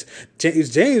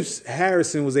 James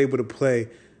Harrison was able to play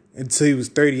until he was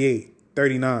 38,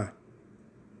 39.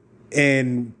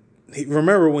 And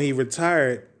remember when he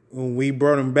retired, when we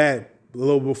brought him back a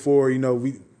little before, you know,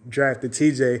 we drafted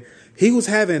TJ, he was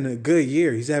having a good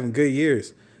year. He's having good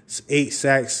years. 8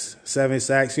 sacks, 7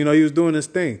 sacks. You know, he was doing his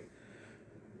thing.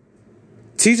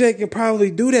 TJ can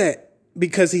probably do that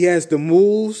because he has the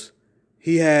moves.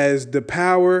 He has the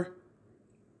power,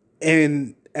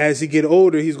 and as he get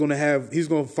older, he's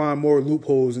gonna find more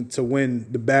loopholes to win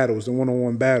the battles, the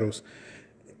one-on-one battles,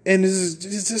 and it's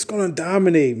just gonna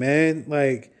dominate, man.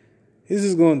 Like he's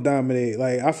just gonna dominate.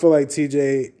 Like I feel like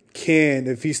TJ can,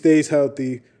 if he stays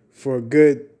healthy for a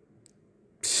good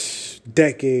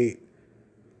decade,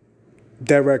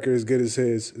 that record is good as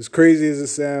his. As crazy as it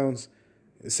sounds,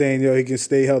 saying, yo, he can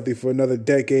stay healthy for another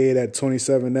decade at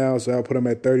 27 now, so I'll put him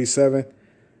at 37,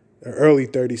 or early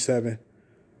 37.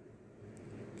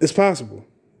 It's possible.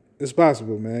 It's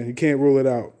possible, man. You can't rule it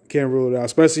out. Can't rule it out,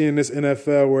 especially in this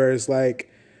NFL where it's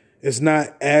like it's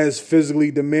not as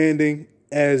physically demanding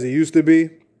as it used to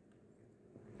be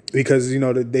because, you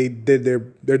know,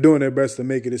 they're doing their best to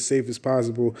make it as safe as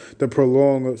possible to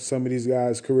prolong some of these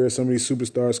guys' careers, some of these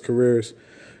superstars' careers.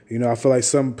 You know, I feel like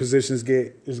some positions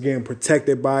is getting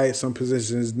protected by it, some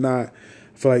positions not.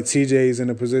 I feel like TJ's in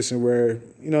a position where,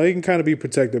 you know, he can kind of be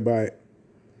protected by it.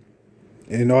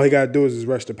 And all he got to do is just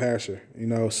rush the passer, you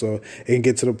know, so it can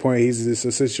get to the point he's just a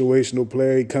situational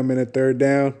player. He come in at third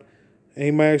down, and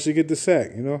he might actually get the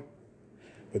sack, you know.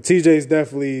 But TJ's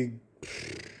definitely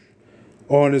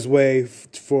on his way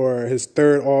for his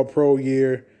 3rd All-Pro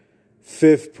year,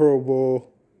 5th Pro Bowl.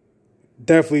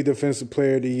 Definitely Defensive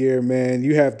Player of the Year, man.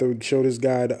 You have to show this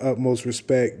guy the utmost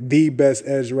respect. The best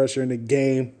edge rusher in the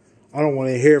game. I don't want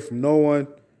to hear from no one,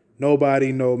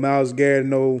 nobody, no Myles Garrett,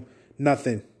 no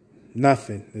nothing.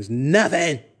 Nothing. There's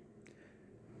nothing.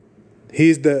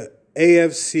 He's the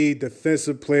AFC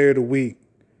Defensive Player of the Week.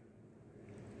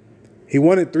 He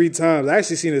won it 3 times. I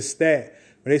actually seen a stat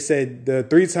where they said the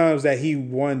 3 times that he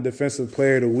won Defensive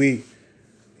Player of the Week,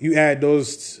 you add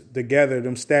those together,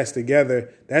 them stats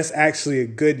together, that's actually a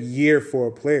good year for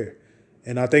a player.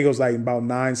 And I think it was like about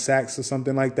 9 sacks or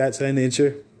something like that to an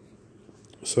incher.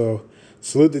 So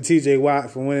salute to TJ Watt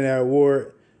for winning that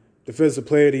award. Defensive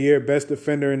Player of the Year, best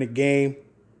defender in the game.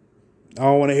 I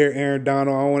don't want to hear Aaron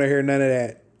Donald. I don't want to hear none of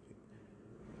that.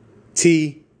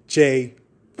 TJ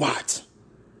Watt.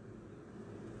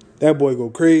 That boy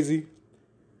go crazy.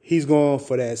 He's going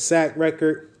for that sack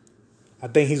record. I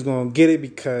think he's going to get it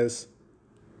because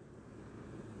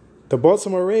the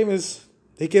Baltimore Ravens,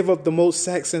 they give up the most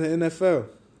sacks in the NFL.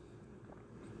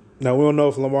 Now, we don't know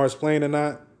if Lamar's playing or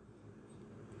not,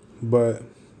 but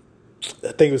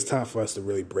I think it was time for us to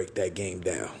really break that game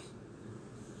down.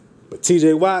 But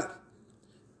TJ Watt,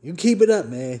 you keep it up,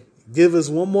 man. Give us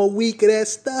one more week of that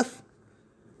stuff.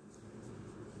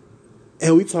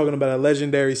 And we talking about a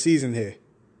legendary season here.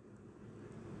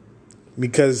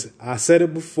 Because I said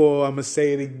it before, I'm going to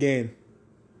say it again.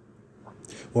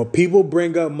 When people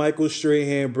bring up Michael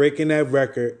Strahan breaking that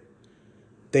record,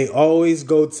 they always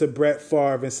go to Brett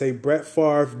Favre and say Brett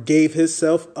Favre gave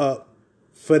himself up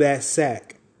for that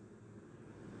sack.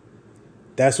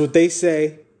 That's what they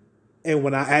say. And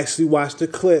when I actually watched the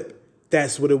clip,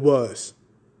 that's what it was.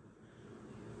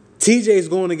 TJ's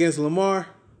going against Lamar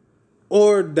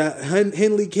or the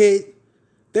Henley kid.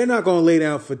 They're not going to lay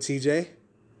down for TJ.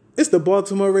 It's the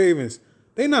Baltimore Ravens.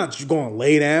 They're not going to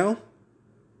lay down.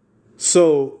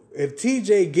 So if when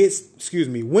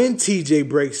TJ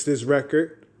breaks this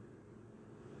record,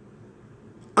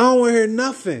 I don't want to hear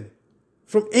nothing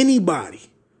from anybody.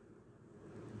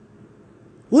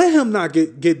 Let him not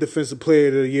get Defensive Player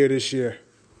of the Year this year.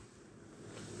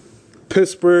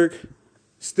 Pittsburgh,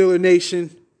 Steeler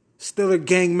Nation, Steeler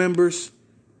gang members.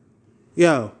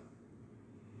 Yo,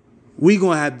 we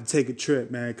going to have to take a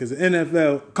trip, man, because the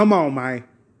NFL, come on, man.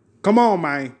 Come on,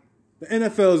 man. The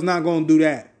NFL is not going to do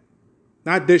that.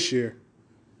 Not this year.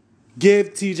 Give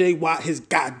TJ Watt his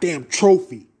goddamn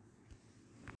trophy.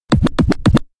 Oh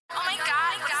my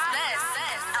God, what's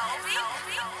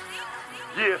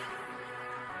this? Yeah.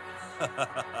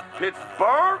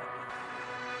 Pittsburgh.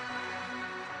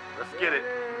 Let's get it.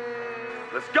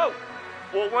 Let's go.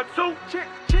 4-1-2.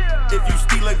 If you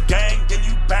steal a gang, then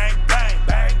you bang, bang,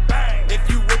 bang, bang. If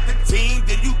you with the team,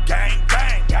 then you gang,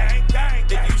 bang, gang, gang.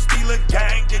 If you steal a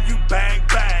gang, then you bang,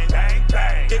 bang, bang,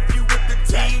 bang. If you with the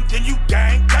team, then you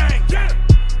gang, bang, gang.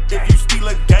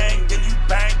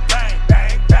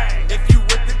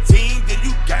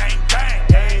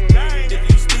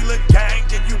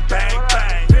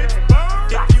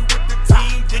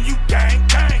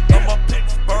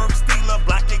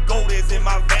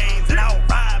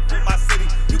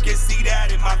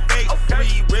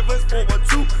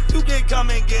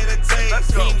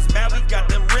 teams mad, we got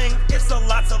them ring. It's a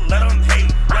lot to let them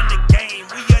hate. Run the game,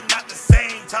 we are not the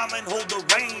same. Tomlin hold the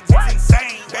reins, it's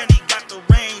insane. Benny got the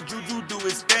range, Juju do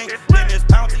his thing. Then there's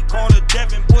Pouncey, Corner,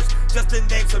 Devin Bush, just to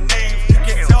name some names. You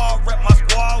can tell I rep my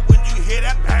squad when you hear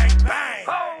that bang, bang,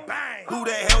 bang. Who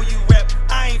the hell you rep?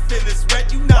 I ain't feeling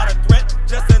sweat, you not a threat.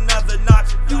 Just another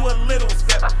notch, you a little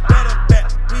step. Better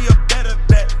bet, we a better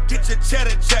bet. Get your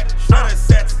cheddar check, shredder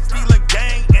sets. Steal a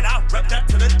gang, and I rep that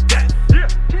to the death.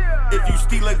 If you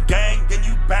steal a gang, then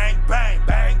you bang, bang,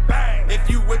 bang, bang. If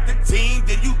you with the team,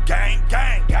 then you gang,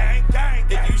 gang, gang, gang.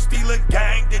 If you steal a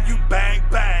gang, then you bang,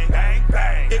 bang, bang,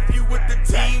 bang. If you with the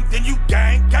team, then you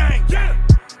gang, gang, gang.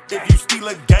 If you steal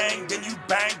a gang, then you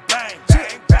bang, bang,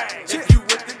 bang, bang. If you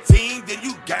with the team, then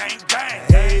you gang, gang,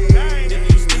 gang, gang.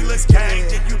 If you steal a gang,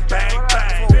 then you bang,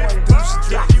 bang.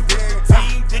 If you with the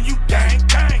team, then you gang,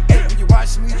 gang, gang. When you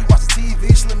watch me, you watch the TV.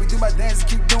 Just let me do my dance and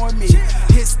keep doing me.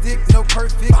 Hit stick, no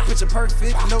perfect. Picture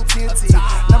perfect, no TNT.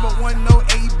 Number one, no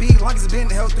AB. Long as it been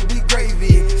healthy, we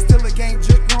gravy. Still a game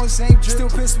drip, you know the same drip. Still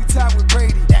piss, we tied with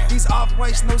Brady. These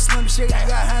off-whites, no Slim Shady. You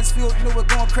got Hansfield, you know we're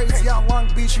going crazy. Out Long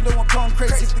Beach, you know I'm going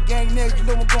crazy. If the gang there, you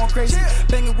know I'm going crazy.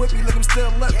 Banging with me, look, I'm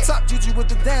still up top. Juju with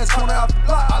the dance, corner out the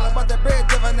block. All about that bread,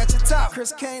 diving at your top.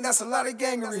 Chris Kane, that's a lot of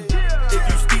gangery. If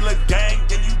you steal a gang,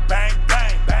 then you bang,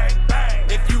 bang, bang, bang.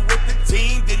 If you with the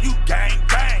team, then you gang,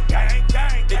 gang, gang,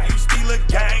 gang. If you steal a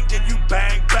gang, then you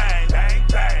bang, bang, bang,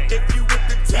 bang. If you with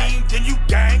the team, then you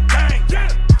gang, gang,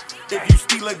 gang. If you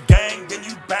steal a gang, then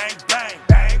you bang, bang,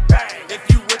 bang, bang. If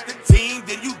you with the team,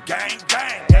 then you gang,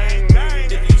 gang, gang,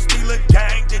 gang. If you steal a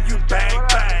gang, then you bang,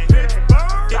 bang.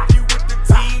 If you with the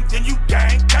team, then you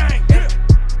gang, gang, gang.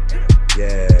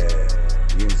 Yeah,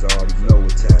 you already know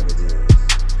what time it is.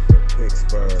 From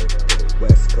Pittsburgh to the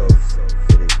West Coast,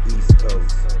 to the East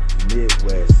Coast,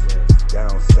 Midwest,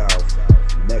 down south,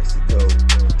 Mexico,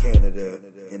 Canada,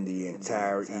 and the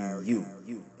entire EU.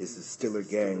 It's a Stiller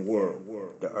Gang world.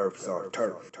 The Earth's our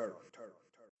turf.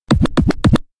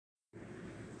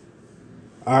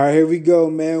 All right, here we go,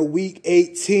 man. Week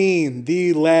 18,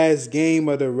 the last game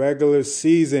of the regular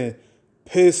season.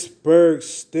 Pittsburgh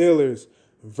Steelers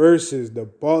versus the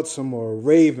Baltimore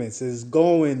Ravens is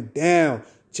going down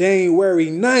January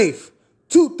 9th,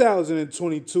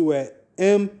 2022 at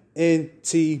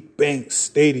M&T Bank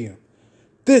Stadium.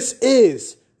 This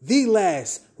is the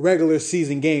last regular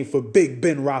season game for Big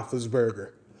Ben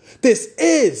Roethlisberger. This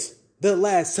is the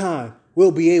last time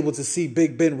we'll be able to see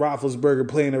Big Ben Roethlisberger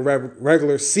play in a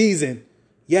regular season.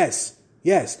 Yes,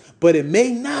 but it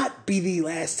may not be the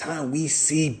last time we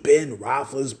see Ben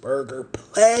Roethlisberger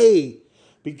play.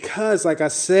 Because, like I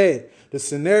said, the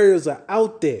scenarios are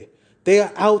out there. They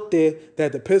are out there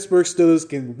that the Pittsburgh Steelers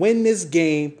can win this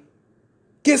game,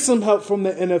 get some help from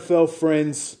the NFL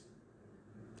friends,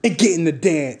 and get in the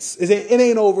dance. It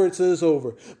ain't over until it's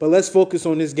over. But let's focus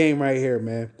on this game right here,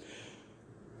 man.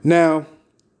 Now,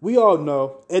 we all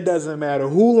know it doesn't matter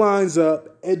who lines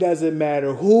up. It doesn't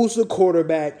matter who's the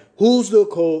quarterback, who's the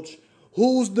coach,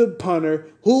 who's the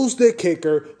punter, who's the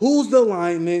kicker, who's the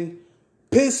lineman.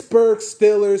 Pittsburgh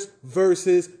Steelers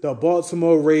versus the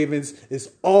Baltimore Ravens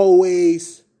is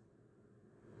always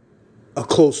a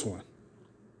close one.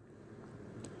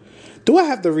 Do I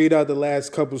have to read out the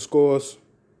last couple scores?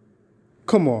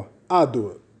 Come on, I'll do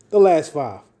it. The last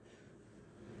 5.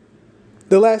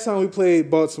 The last time we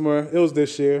played Baltimore, it was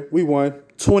this year. We won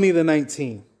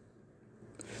 20-19.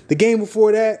 The game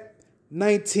before that,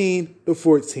 19-14,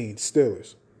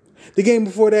 Steelers. The game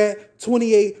before that,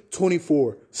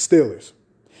 28-24, Steelers.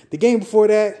 The game before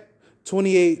that,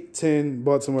 28-10,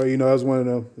 Baltimore. You know, that was one of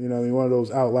them. You know, one of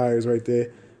those outliers right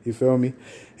there. You feel me?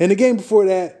 And the game before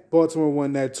that, Baltimore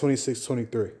won that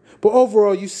 26-23. But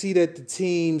overall, you see that the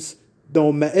teams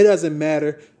don't matter. It doesn't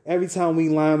matter. Every time we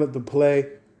line up to play,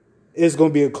 it's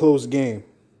going to be a close game.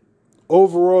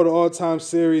 Overall, the all-time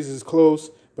series is close,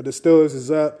 but the Steelers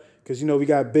is up because, you know, we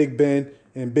got Big Ben,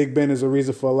 and Big Ben is a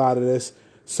reason for a lot of this.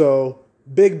 So,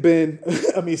 Big Ben,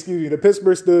 the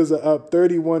Pittsburgh Steelers are up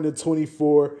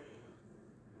 31-24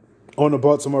 on the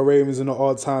Baltimore Ravens in the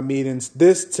all-time meetings.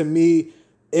 This, to me,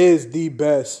 is the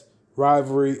best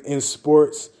rivalry in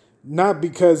sports. Not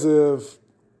because of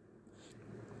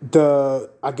the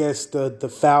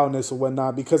foulness or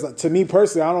whatnot, because to me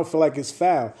personally, I don't feel like it's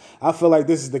foul. I feel like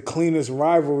this is the cleanest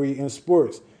rivalry in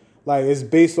sports. Like, it's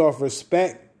based off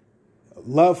respect,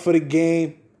 love for the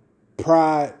game,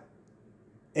 pride,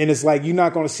 and it's like you're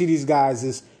not going to see these guys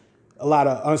as a lot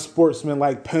of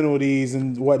unsportsmanlike penalties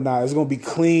and whatnot. It's going to be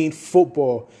clean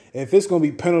football. If it's going to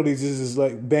be penalties, this is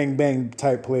like bang-bang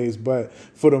type plays. But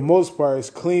for the most part, it's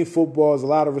clean football. It's a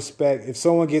lot of respect. If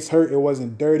someone gets hurt, it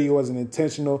wasn't dirty. It wasn't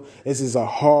intentional. This is a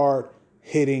hard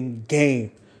hitting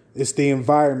game. It's the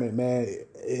environment, man.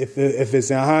 If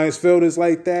it's in Heinz Field, it's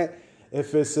like that.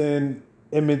 If it's in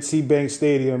M&T Bank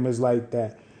Stadium, it's like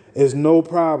that. It's no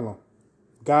problem.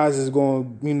 Guys is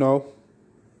going to,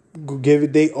 give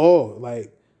it they all.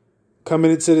 Like,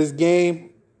 coming into this game,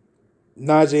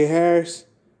 Najee Harris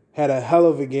had a hell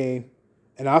of a game.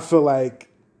 And I feel like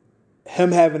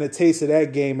him having a taste of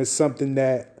that game is something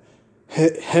that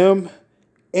him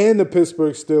and the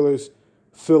Pittsburgh Steelers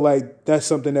feel like that's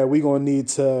something that we're going to need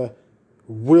to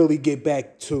really get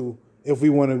back to if we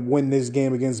want to win this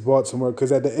game against Baltimore.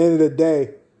 Because at the end of the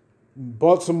day,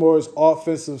 Baltimore's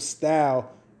offensive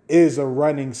style is a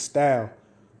running style.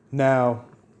 Now,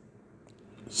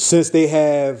 since they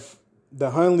have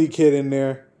the Hundley kid in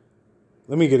there,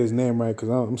 let me get his name right because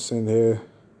I'm sitting here.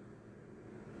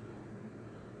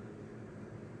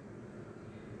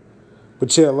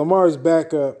 But yeah, Lamar's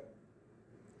backup.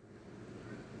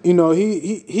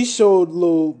 He showed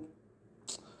little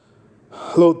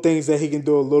things that he can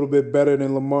do a little bit better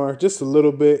than Lamar, just a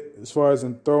little bit as far as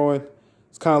in throwing.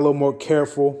 It's kind of a little more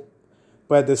careful.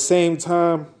 But at the same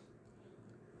time,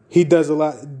 he does a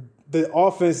lot. The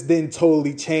offense didn't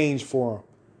totally change for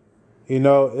him.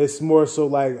 It's more so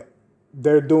like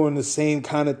they're doing the same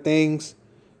kind of things.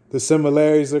 The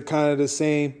similarities are kind of the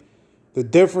same. The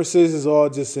differences is all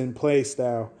just in play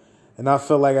style. And I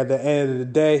feel like at the end of the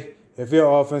day, if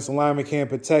your offensive lineman can't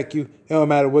protect you, it don't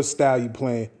matter what style you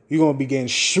playing. You're going to be getting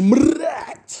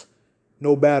shmracked.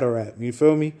 No battle rap. You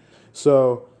feel me?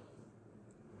 So,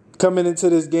 coming into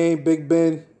this game, Big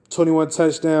Ben, 21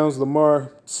 touchdowns.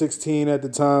 Lamar, 16 at the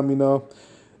time,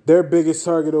 Their biggest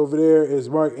target over there is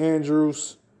Mark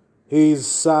Andrews. He's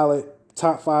solid.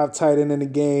 Top 5 tight end in the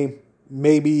game.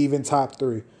 Maybe even top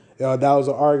 3. That was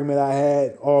an argument I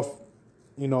had off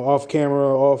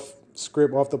camera, off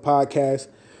script, off the podcast.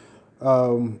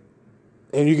 And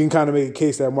you can kind of make a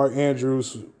case that Mark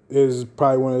Andrews is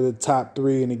probably one of the top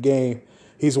 3 in the game.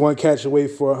 He's one catch away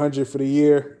for 100 for the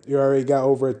year. He already got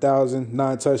over 1,000,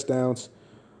 9 touchdowns.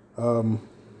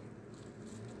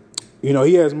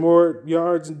 He has more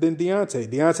yards than Deontay.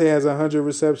 Deontay has 100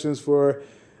 receptions for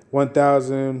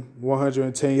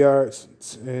 1,110 yards,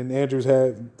 and Andrews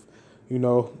had,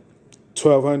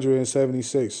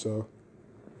 1,276. So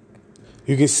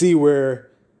you can see where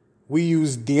we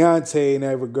use Deontay in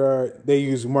that regard. They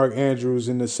use Mark Andrews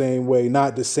in the same way.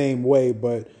 Not the same way,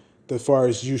 but as far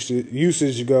as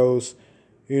usage goes,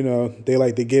 they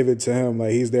like to give it to him.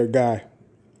 Like, he's their guy.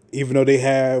 Even though they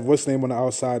have, what's the name on the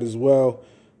outside as well,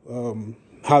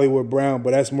 Hollywood Brown,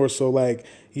 but that's more so like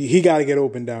he got to get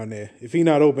open down there. If he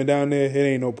not open down there, it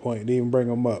ain't no point to even bring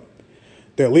him up.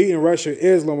 Their leading rusher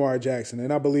is Lamar Jackson,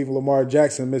 and I believe Lamar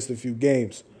Jackson missed a few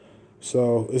games.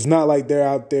 So it's not like they're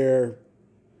out there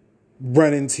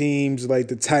running teams like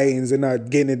the Titans. They're not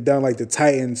getting it done like the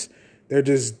Titans. They're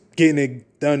just getting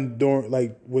it done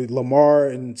with Lamar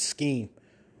and scheme.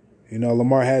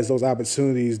 Lamar has those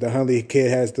opportunities. The Hundley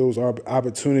kid has those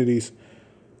opportunities.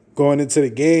 Going into the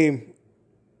game,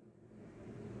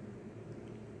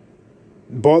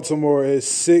 Baltimore is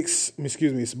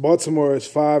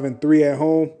 5-3 at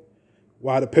home,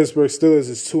 while the Pittsburgh Steelers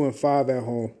is 2-5 at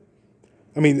home.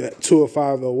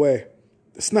 2-5 away.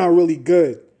 It's not really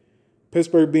good.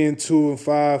 Pittsburgh being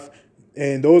 2-5,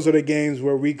 and those are the games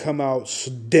where we come out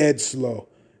dead slow.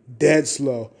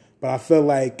 But I feel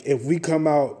like if we come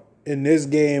out in this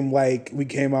game like we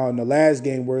came out in the last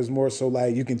game, where it's more so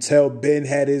like you can tell Ben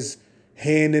had his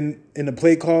hand in the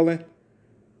play calling,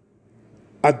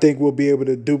 I think we'll be able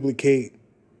to duplicate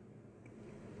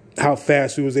how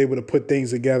fast we was able to put things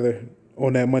together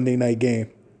on that Monday night game.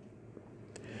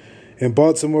 And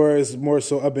Baltimore is more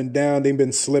so up and down. They've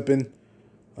been slipping.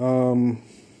 So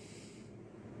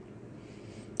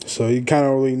you kind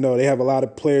of really know. They have a lot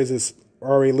of players that's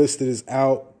already listed as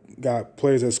out. Got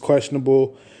players that's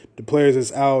questionable. The players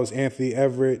that's out is Anthony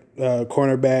Everett,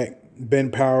 cornerback, Ben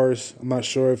Powers. I'm not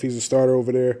sure if he's a starter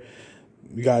over there.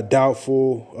 We got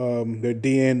doubtful. Their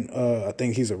DN, I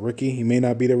think he's a rookie. He may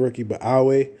not be the rookie, but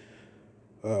Awe.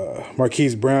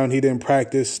 Marquise Brown, he didn't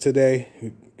practice today.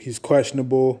 He's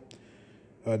questionable.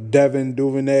 Devin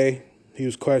Duvernay, he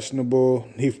was questionable.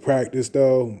 He practiced,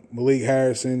 though. Malik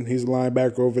Harrison, he's a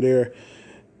linebacker over there.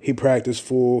 He practiced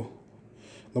full.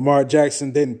 Lamar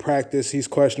Jackson didn't practice. He's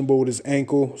questionable with his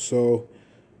ankle. So,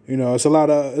 it's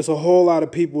a whole lot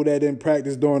of people that didn't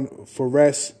practice for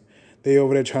rest. They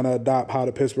over there trying to adopt how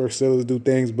the Pittsburgh Steelers do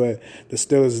things, but the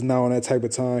Steelers is not on that type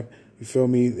of time. You feel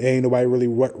me? There ain't nobody really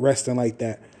resting like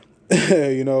that.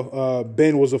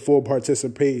 Ben was a full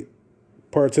participant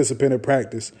in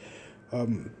practice.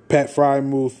 Pat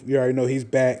Frymuth, you already know he's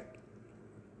back.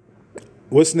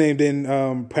 what's name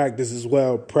didn't practice as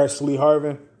well. Presley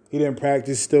Harvin, he didn't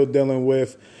practice. Still dealing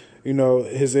with,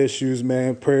 his issues.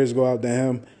 Man, prayers go out to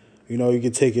him. You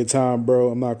can take your time,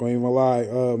 bro. I'm not going to even lie.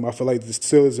 I feel like the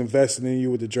Steelers invested in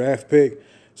you with the draft pick.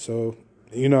 So,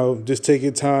 just take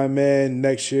your time, man.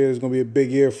 Next year is going to be a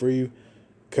big year for you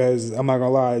because I'm not going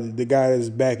to lie. The guy that's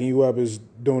backing you up is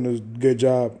doing a good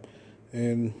job.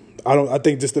 And I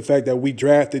think just the fact that we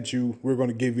drafted you, we're going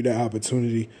to give you that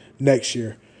opportunity next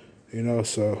year.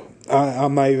 So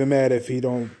I'm not even mad if he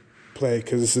don't play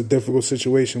because it's a difficult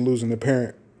situation losing a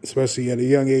parent, especially at a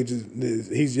young age.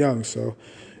 He's young, so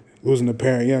losing a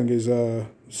parent young is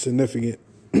significant.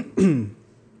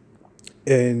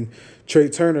 And Trey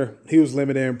Turner, he was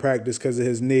limited in practice because of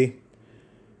his knee.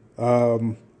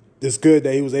 It's good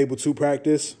that he was able to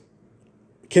practice.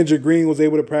 Kendrick Green was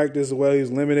able to practice as well. He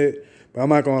was limited. But I'm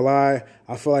not going to lie.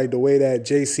 I feel like the way that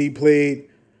JC played,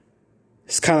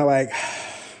 it's kind of like,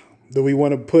 do we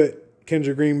want to put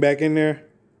Kendrick Green back in there?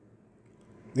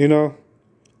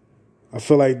 I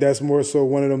feel like that's more so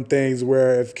one of them things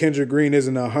where if Kendrick Green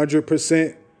isn't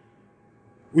 100%,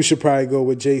 we should probably go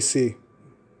with JC.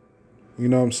 You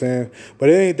know what I'm saying? But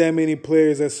it ain't that many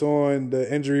players that's on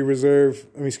the injury reserve.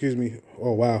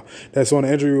 That's on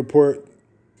the injury report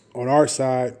on our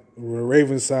side, or the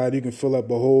Ravens side. You can fill up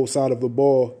a whole side of the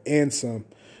ball and some.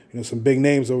 Some big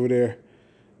names over there.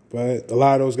 But a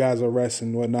lot of those guys are resting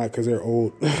and whatnot because they're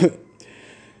old.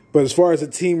 But as far as the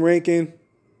team ranking,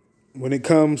 when it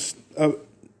comes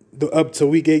up to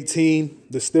Week 18,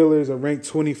 the Steelers are ranked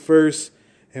 21st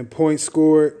in points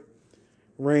scored,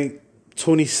 ranked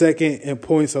 22nd in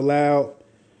points allowed,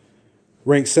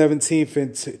 ranked 17th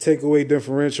in takeaway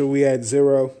differential. We had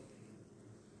 0.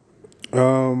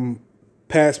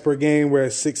 Pass per game, we're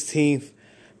at 16th.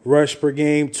 Rush per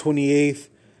game, 28th.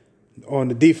 On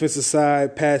the defensive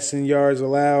side, passing yards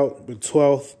allowed, we're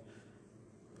 12th.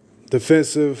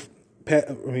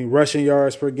 Rushing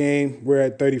yards per game, we're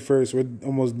at 31st. We're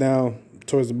almost down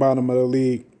towards the bottom of the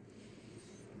league.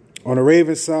 On the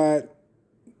Ravens side,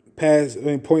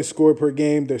 points scored per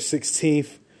game, they're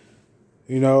 16th.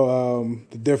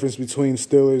 The difference between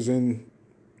Steelers and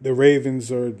the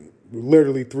Ravens are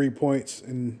literally 3 points,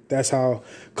 and that's how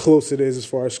close it is as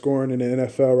far as scoring in the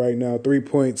NFL right now. 3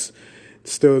 points,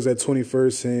 Steelers at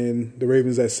 21st, and the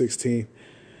Ravens at 16th.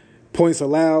 Points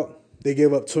allowed, they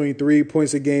give up 23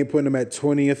 points a game, putting them at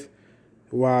 20th,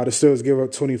 while the Steelers give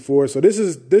up 24. So this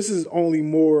is only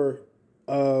more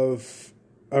of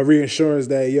a reassurance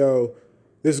that,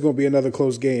 this is going to be another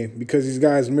close game because these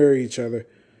guys mirror each other.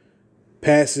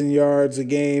 Passing yards a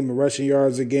game and rushing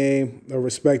yards a game,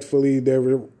 respectfully, they're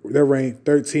ranked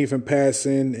 13th in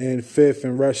passing and 5th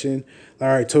in rushing. Like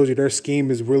I told you, their scheme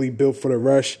is really built for the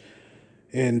rush,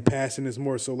 and passing is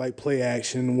more so like play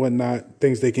action and whatnot,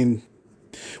 things they can,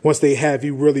 once they have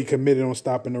you really committed on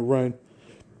stopping the run,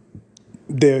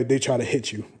 they try to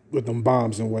hit you with them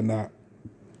bombs and whatnot.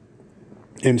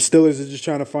 And Steelers are just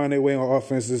trying to find their way on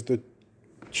offense,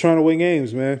 trying to win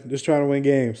games, man. Just trying to win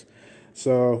games.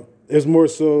 So it's more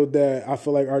so that I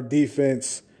feel like our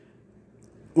defense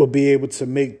will be able to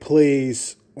make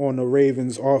plays on the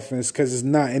Ravens offense because it's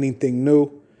not anything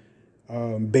new.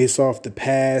 Based off the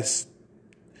past,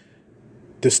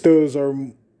 the Steelers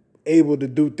are able to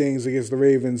do things against the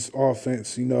Ravens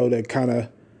offense, that kind of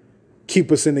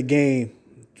keep us in the game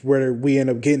where we end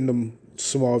up getting them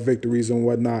small victories and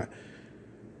whatnot.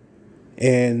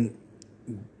 And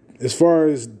as far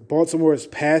as Baltimore's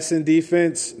passing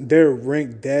defense, they're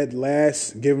ranked dead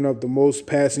last, giving up the most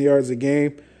passing yards a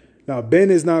game. Now,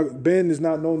 Ben is not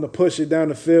known to push it down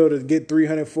the field to get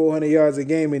 300, 400 yards a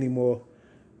game anymore.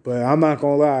 But I'm not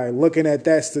going to lie, looking at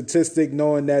that statistic,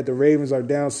 knowing that the Ravens are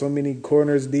down so many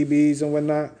corners, DBs and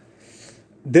whatnot,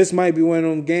 this might be one of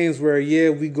them games where,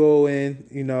 we go in,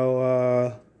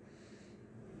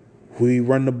 we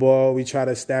run the ball, we try to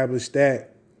establish that.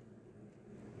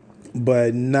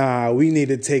 But nah, we need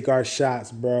to take our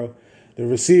shots, bro. The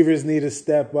receivers need to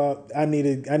step up. I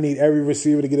need every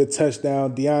receiver to get a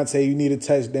touchdown. Deontay, you need a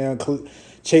touchdown.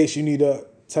 Chase, you need a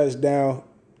touchdown.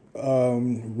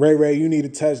 Ray, you need a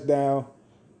touchdown.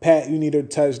 Pat, you need a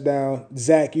touchdown.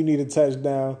 Zach, you need a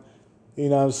touchdown. You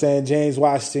know what I'm saying? James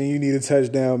Washington, you need a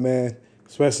touchdown, man.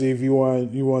 Especially if you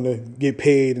want to get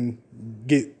paid and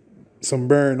get some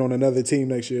burn on another team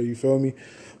next year. You feel me?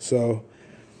 So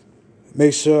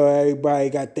make sure everybody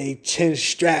got their chin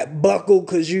strap buckled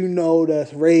because the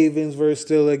Ravens versus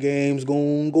Steelers game's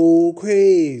going to go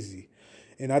crazy.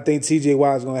 And I think TJ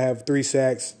Watt's going to have 3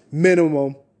 sacks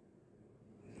minimum.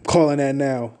 Calling that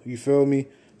now. You feel me?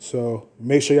 So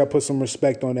make sure y'all put some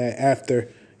respect on that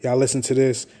after y'all listen to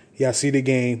this. Y'all see the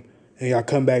game and y'all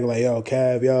come back like, yo,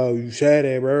 Cav, yo, you said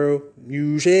it, bro.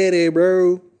 You said it,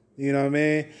 bro. You know what I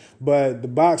mean? But the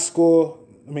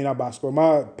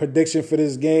my prediction for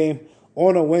this game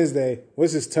on a Wednesday,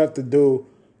 which is tough to do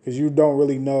because you don't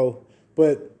really know.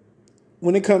 But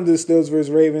when it comes to the Steelers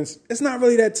versus Ravens, it's not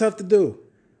really that tough to do.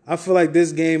 I feel like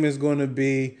this game is going to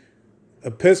be a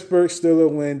Pittsburgh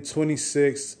Steelers win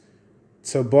 26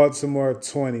 to Baltimore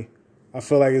 20. I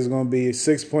feel like it's going to be a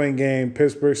 6-point game.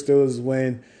 Pittsburgh Steelers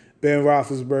win. Ben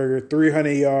Roethlisberger,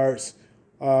 300 yards.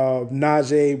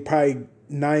 Najee, probably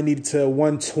 90 to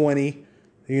 120,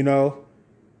 you know.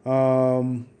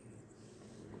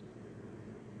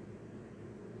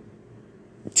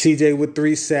 TJ with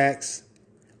 3 sacks.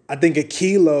 I think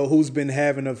Akilo, who's been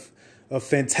having a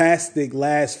fantastic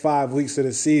last 5 weeks of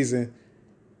the season,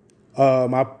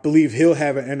 I believe he'll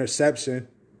have an interception.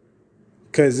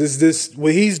 Because is this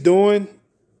what he's doing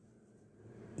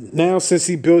now since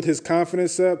he built his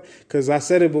confidence up? Because I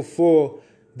said it before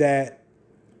that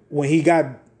when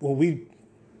we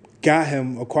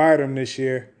acquired him this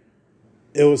year,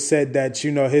 it was said that,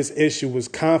 you know, his issue was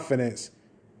confidence.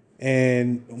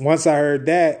 And once I heard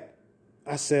that,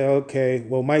 I said, okay,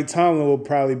 well, Mike Tomlin will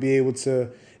probably be able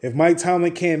to. If Mike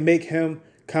Tomlin can't make him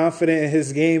confident in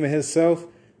his game and himself,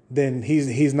 then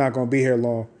he's not going to be here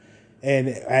long. And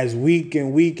as week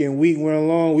went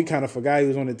along, we kind of forgot he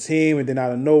was on the team. And then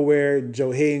out of nowhere, Joe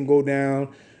Hayden go down.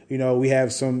 You know, we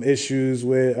have some issues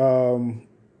with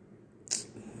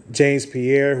James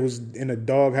Pierre, who's in a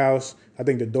doghouse. I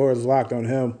think the door is locked on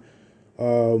him.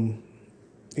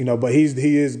 You know, but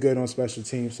he is good on special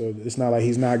teams, so it's not like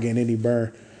he's not getting any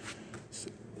burn.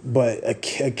 But a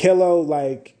kilo,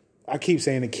 like, I keep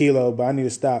saying a kilo, but I need to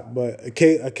stop. But a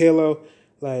kilo,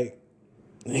 like,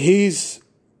 he's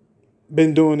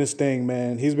been doing this thing,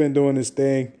 man. He's been doing this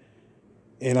thing,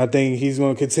 and I think he's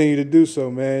going to continue to do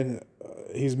so, man.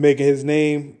 He's making his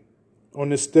name on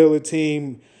the Steelers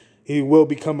team. He will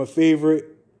become a favorite.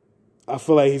 I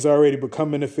feel like he's already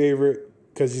becoming a favorite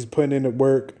because he's putting in the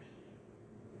work.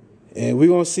 And we're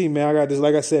going to see, man. I got this,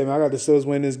 like I said, man, I got the Steelers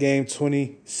win this game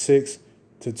 26-20.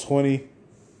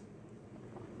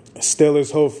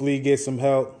 Steelers hopefully get some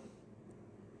help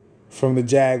from the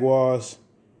Jaguars.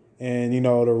 And, you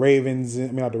know, the Raiders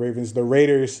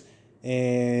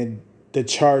and the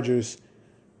Chargers,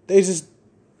 they just,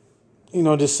 you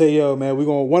know, just say, yo, man,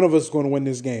 one of us is going to win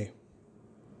this game,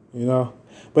 you know.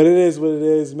 But it is what it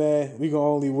is, man. We can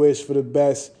only wish for the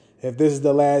best. If this is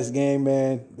the last game,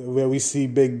 man, where we see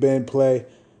Big Ben play,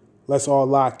 let's all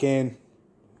lock in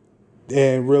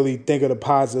and really think of the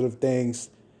positive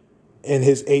things in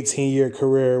his 18-year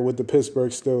career with the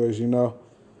Pittsburgh Steelers, you know.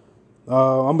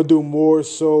 I'm going to do more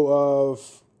so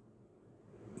of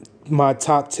my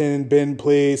top 10 Ben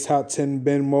plays, top 10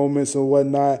 Ben moments and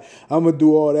whatnot. I'm going to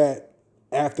do all that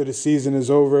after the season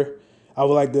is over. I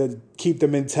would like to keep the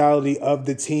mentality of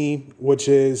the team, which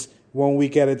is 1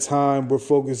 week at a time. We're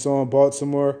focused on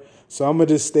Baltimore. So I'm going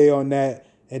to just stay on that.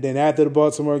 And then after the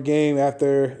Baltimore game,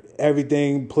 after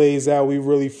everything plays out, we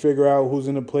really figure out who's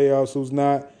in the playoffs, who's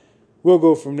not. We'll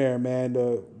go from there, man.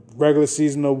 The regular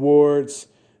season awards,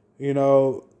 you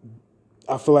know,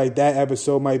 I feel like that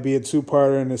episode might be a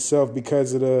 2-parter in itself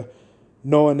because of the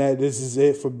knowing that this is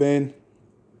it for Ben.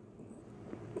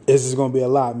 This is going to be a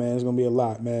lot, man. It's going to be a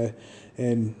lot, man.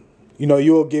 And, you know,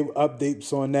 you'll get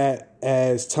updates on that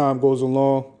as time goes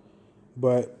along.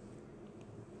 But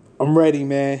I'm ready,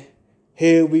 man.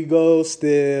 Here we go,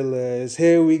 Steelers.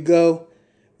 Here we go.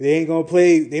 They're not going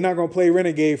to play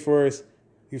Renegade for us.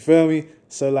 You feel me?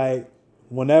 So, like,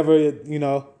 whenever, you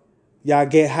know, y'all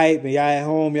get hype and y'all at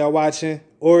home, y'all watching,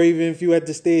 or even if you at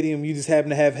the stadium, you just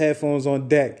happen to have headphones on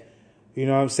deck. You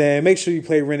know what I'm saying? Make sure you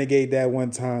play Renegade that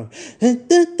one time. You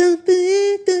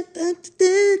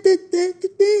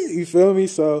feel me?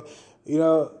 So, you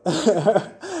know,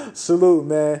 salute,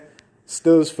 man.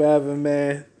 Steelers forever,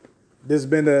 man. This has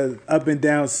been an up and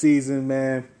down season,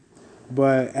 man.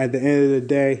 But at the end of the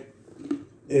day,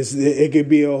 it could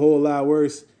be a whole lot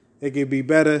worse. It could be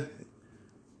better.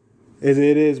 It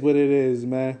is what it is,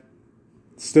 man.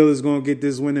 Steelers going to get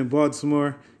this win in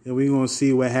Baltimore, and we're going to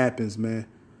see what happens, man.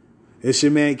 It's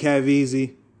your man,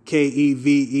 Keveze,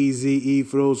 Keveze,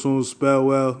 for those who don't spell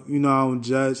well. You know I don't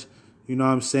judge. You know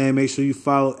what I'm saying? Make sure you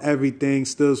follow everything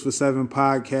Steelers for 7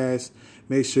 podcast.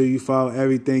 Make sure you follow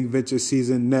everything Venture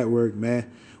Season Network, man.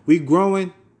 We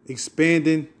growing,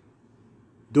 expanding,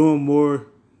 doing more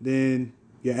than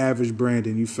your average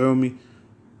Brandon. You feel me?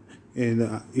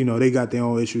 And, you know, they got their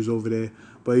own issues over there.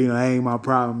 But, you know, that ain't my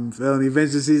problem. You feel me?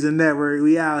 Venture Season Network,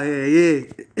 we out here, yeah.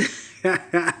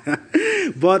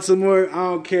 Baltimore, I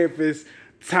don't care if it's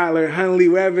Tyler Huntley,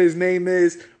 whatever his name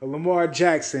is, or Lamar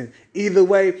Jackson. Either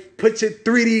way, put your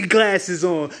 3D glasses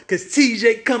on, because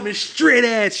TJ coming straight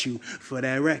at you for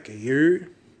that record, you heard?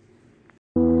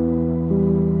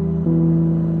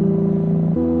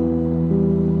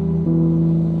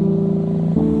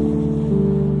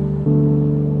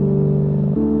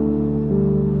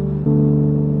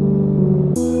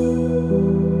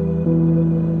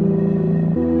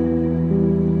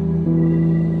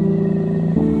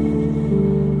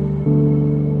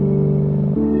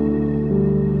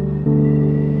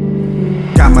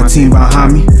 Got my team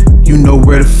behind me, you know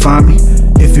where to find me.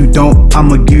 If you don't,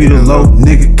 I'ma give you the low,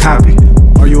 nigga, copy.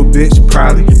 Are you a bitch?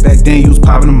 Probably. Back then you was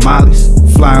popping the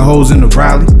mollies, flying hoes in the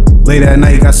Raleigh. Late at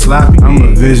night got sloppy. I'm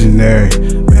a visionary,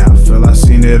 man, I feel I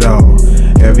seen it all.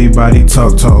 Everybody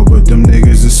talk tall, but them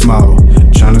niggas is small.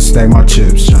 Tryna stack my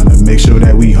chips, tryna make sure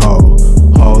that we haul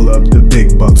up the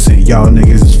big bucks, and y'all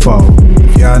niggas is fall.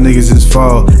 Y'all niggas is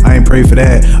fall, I ain't pray for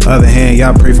that. Other hand,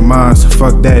 y'all pray for mine, so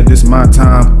fuck that, this my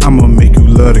time. I'ma make you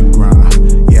love the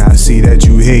grind. Yeah, I see that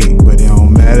you hate, but it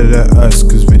don't matter to us,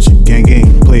 cause venture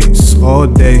gang plays all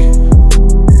day.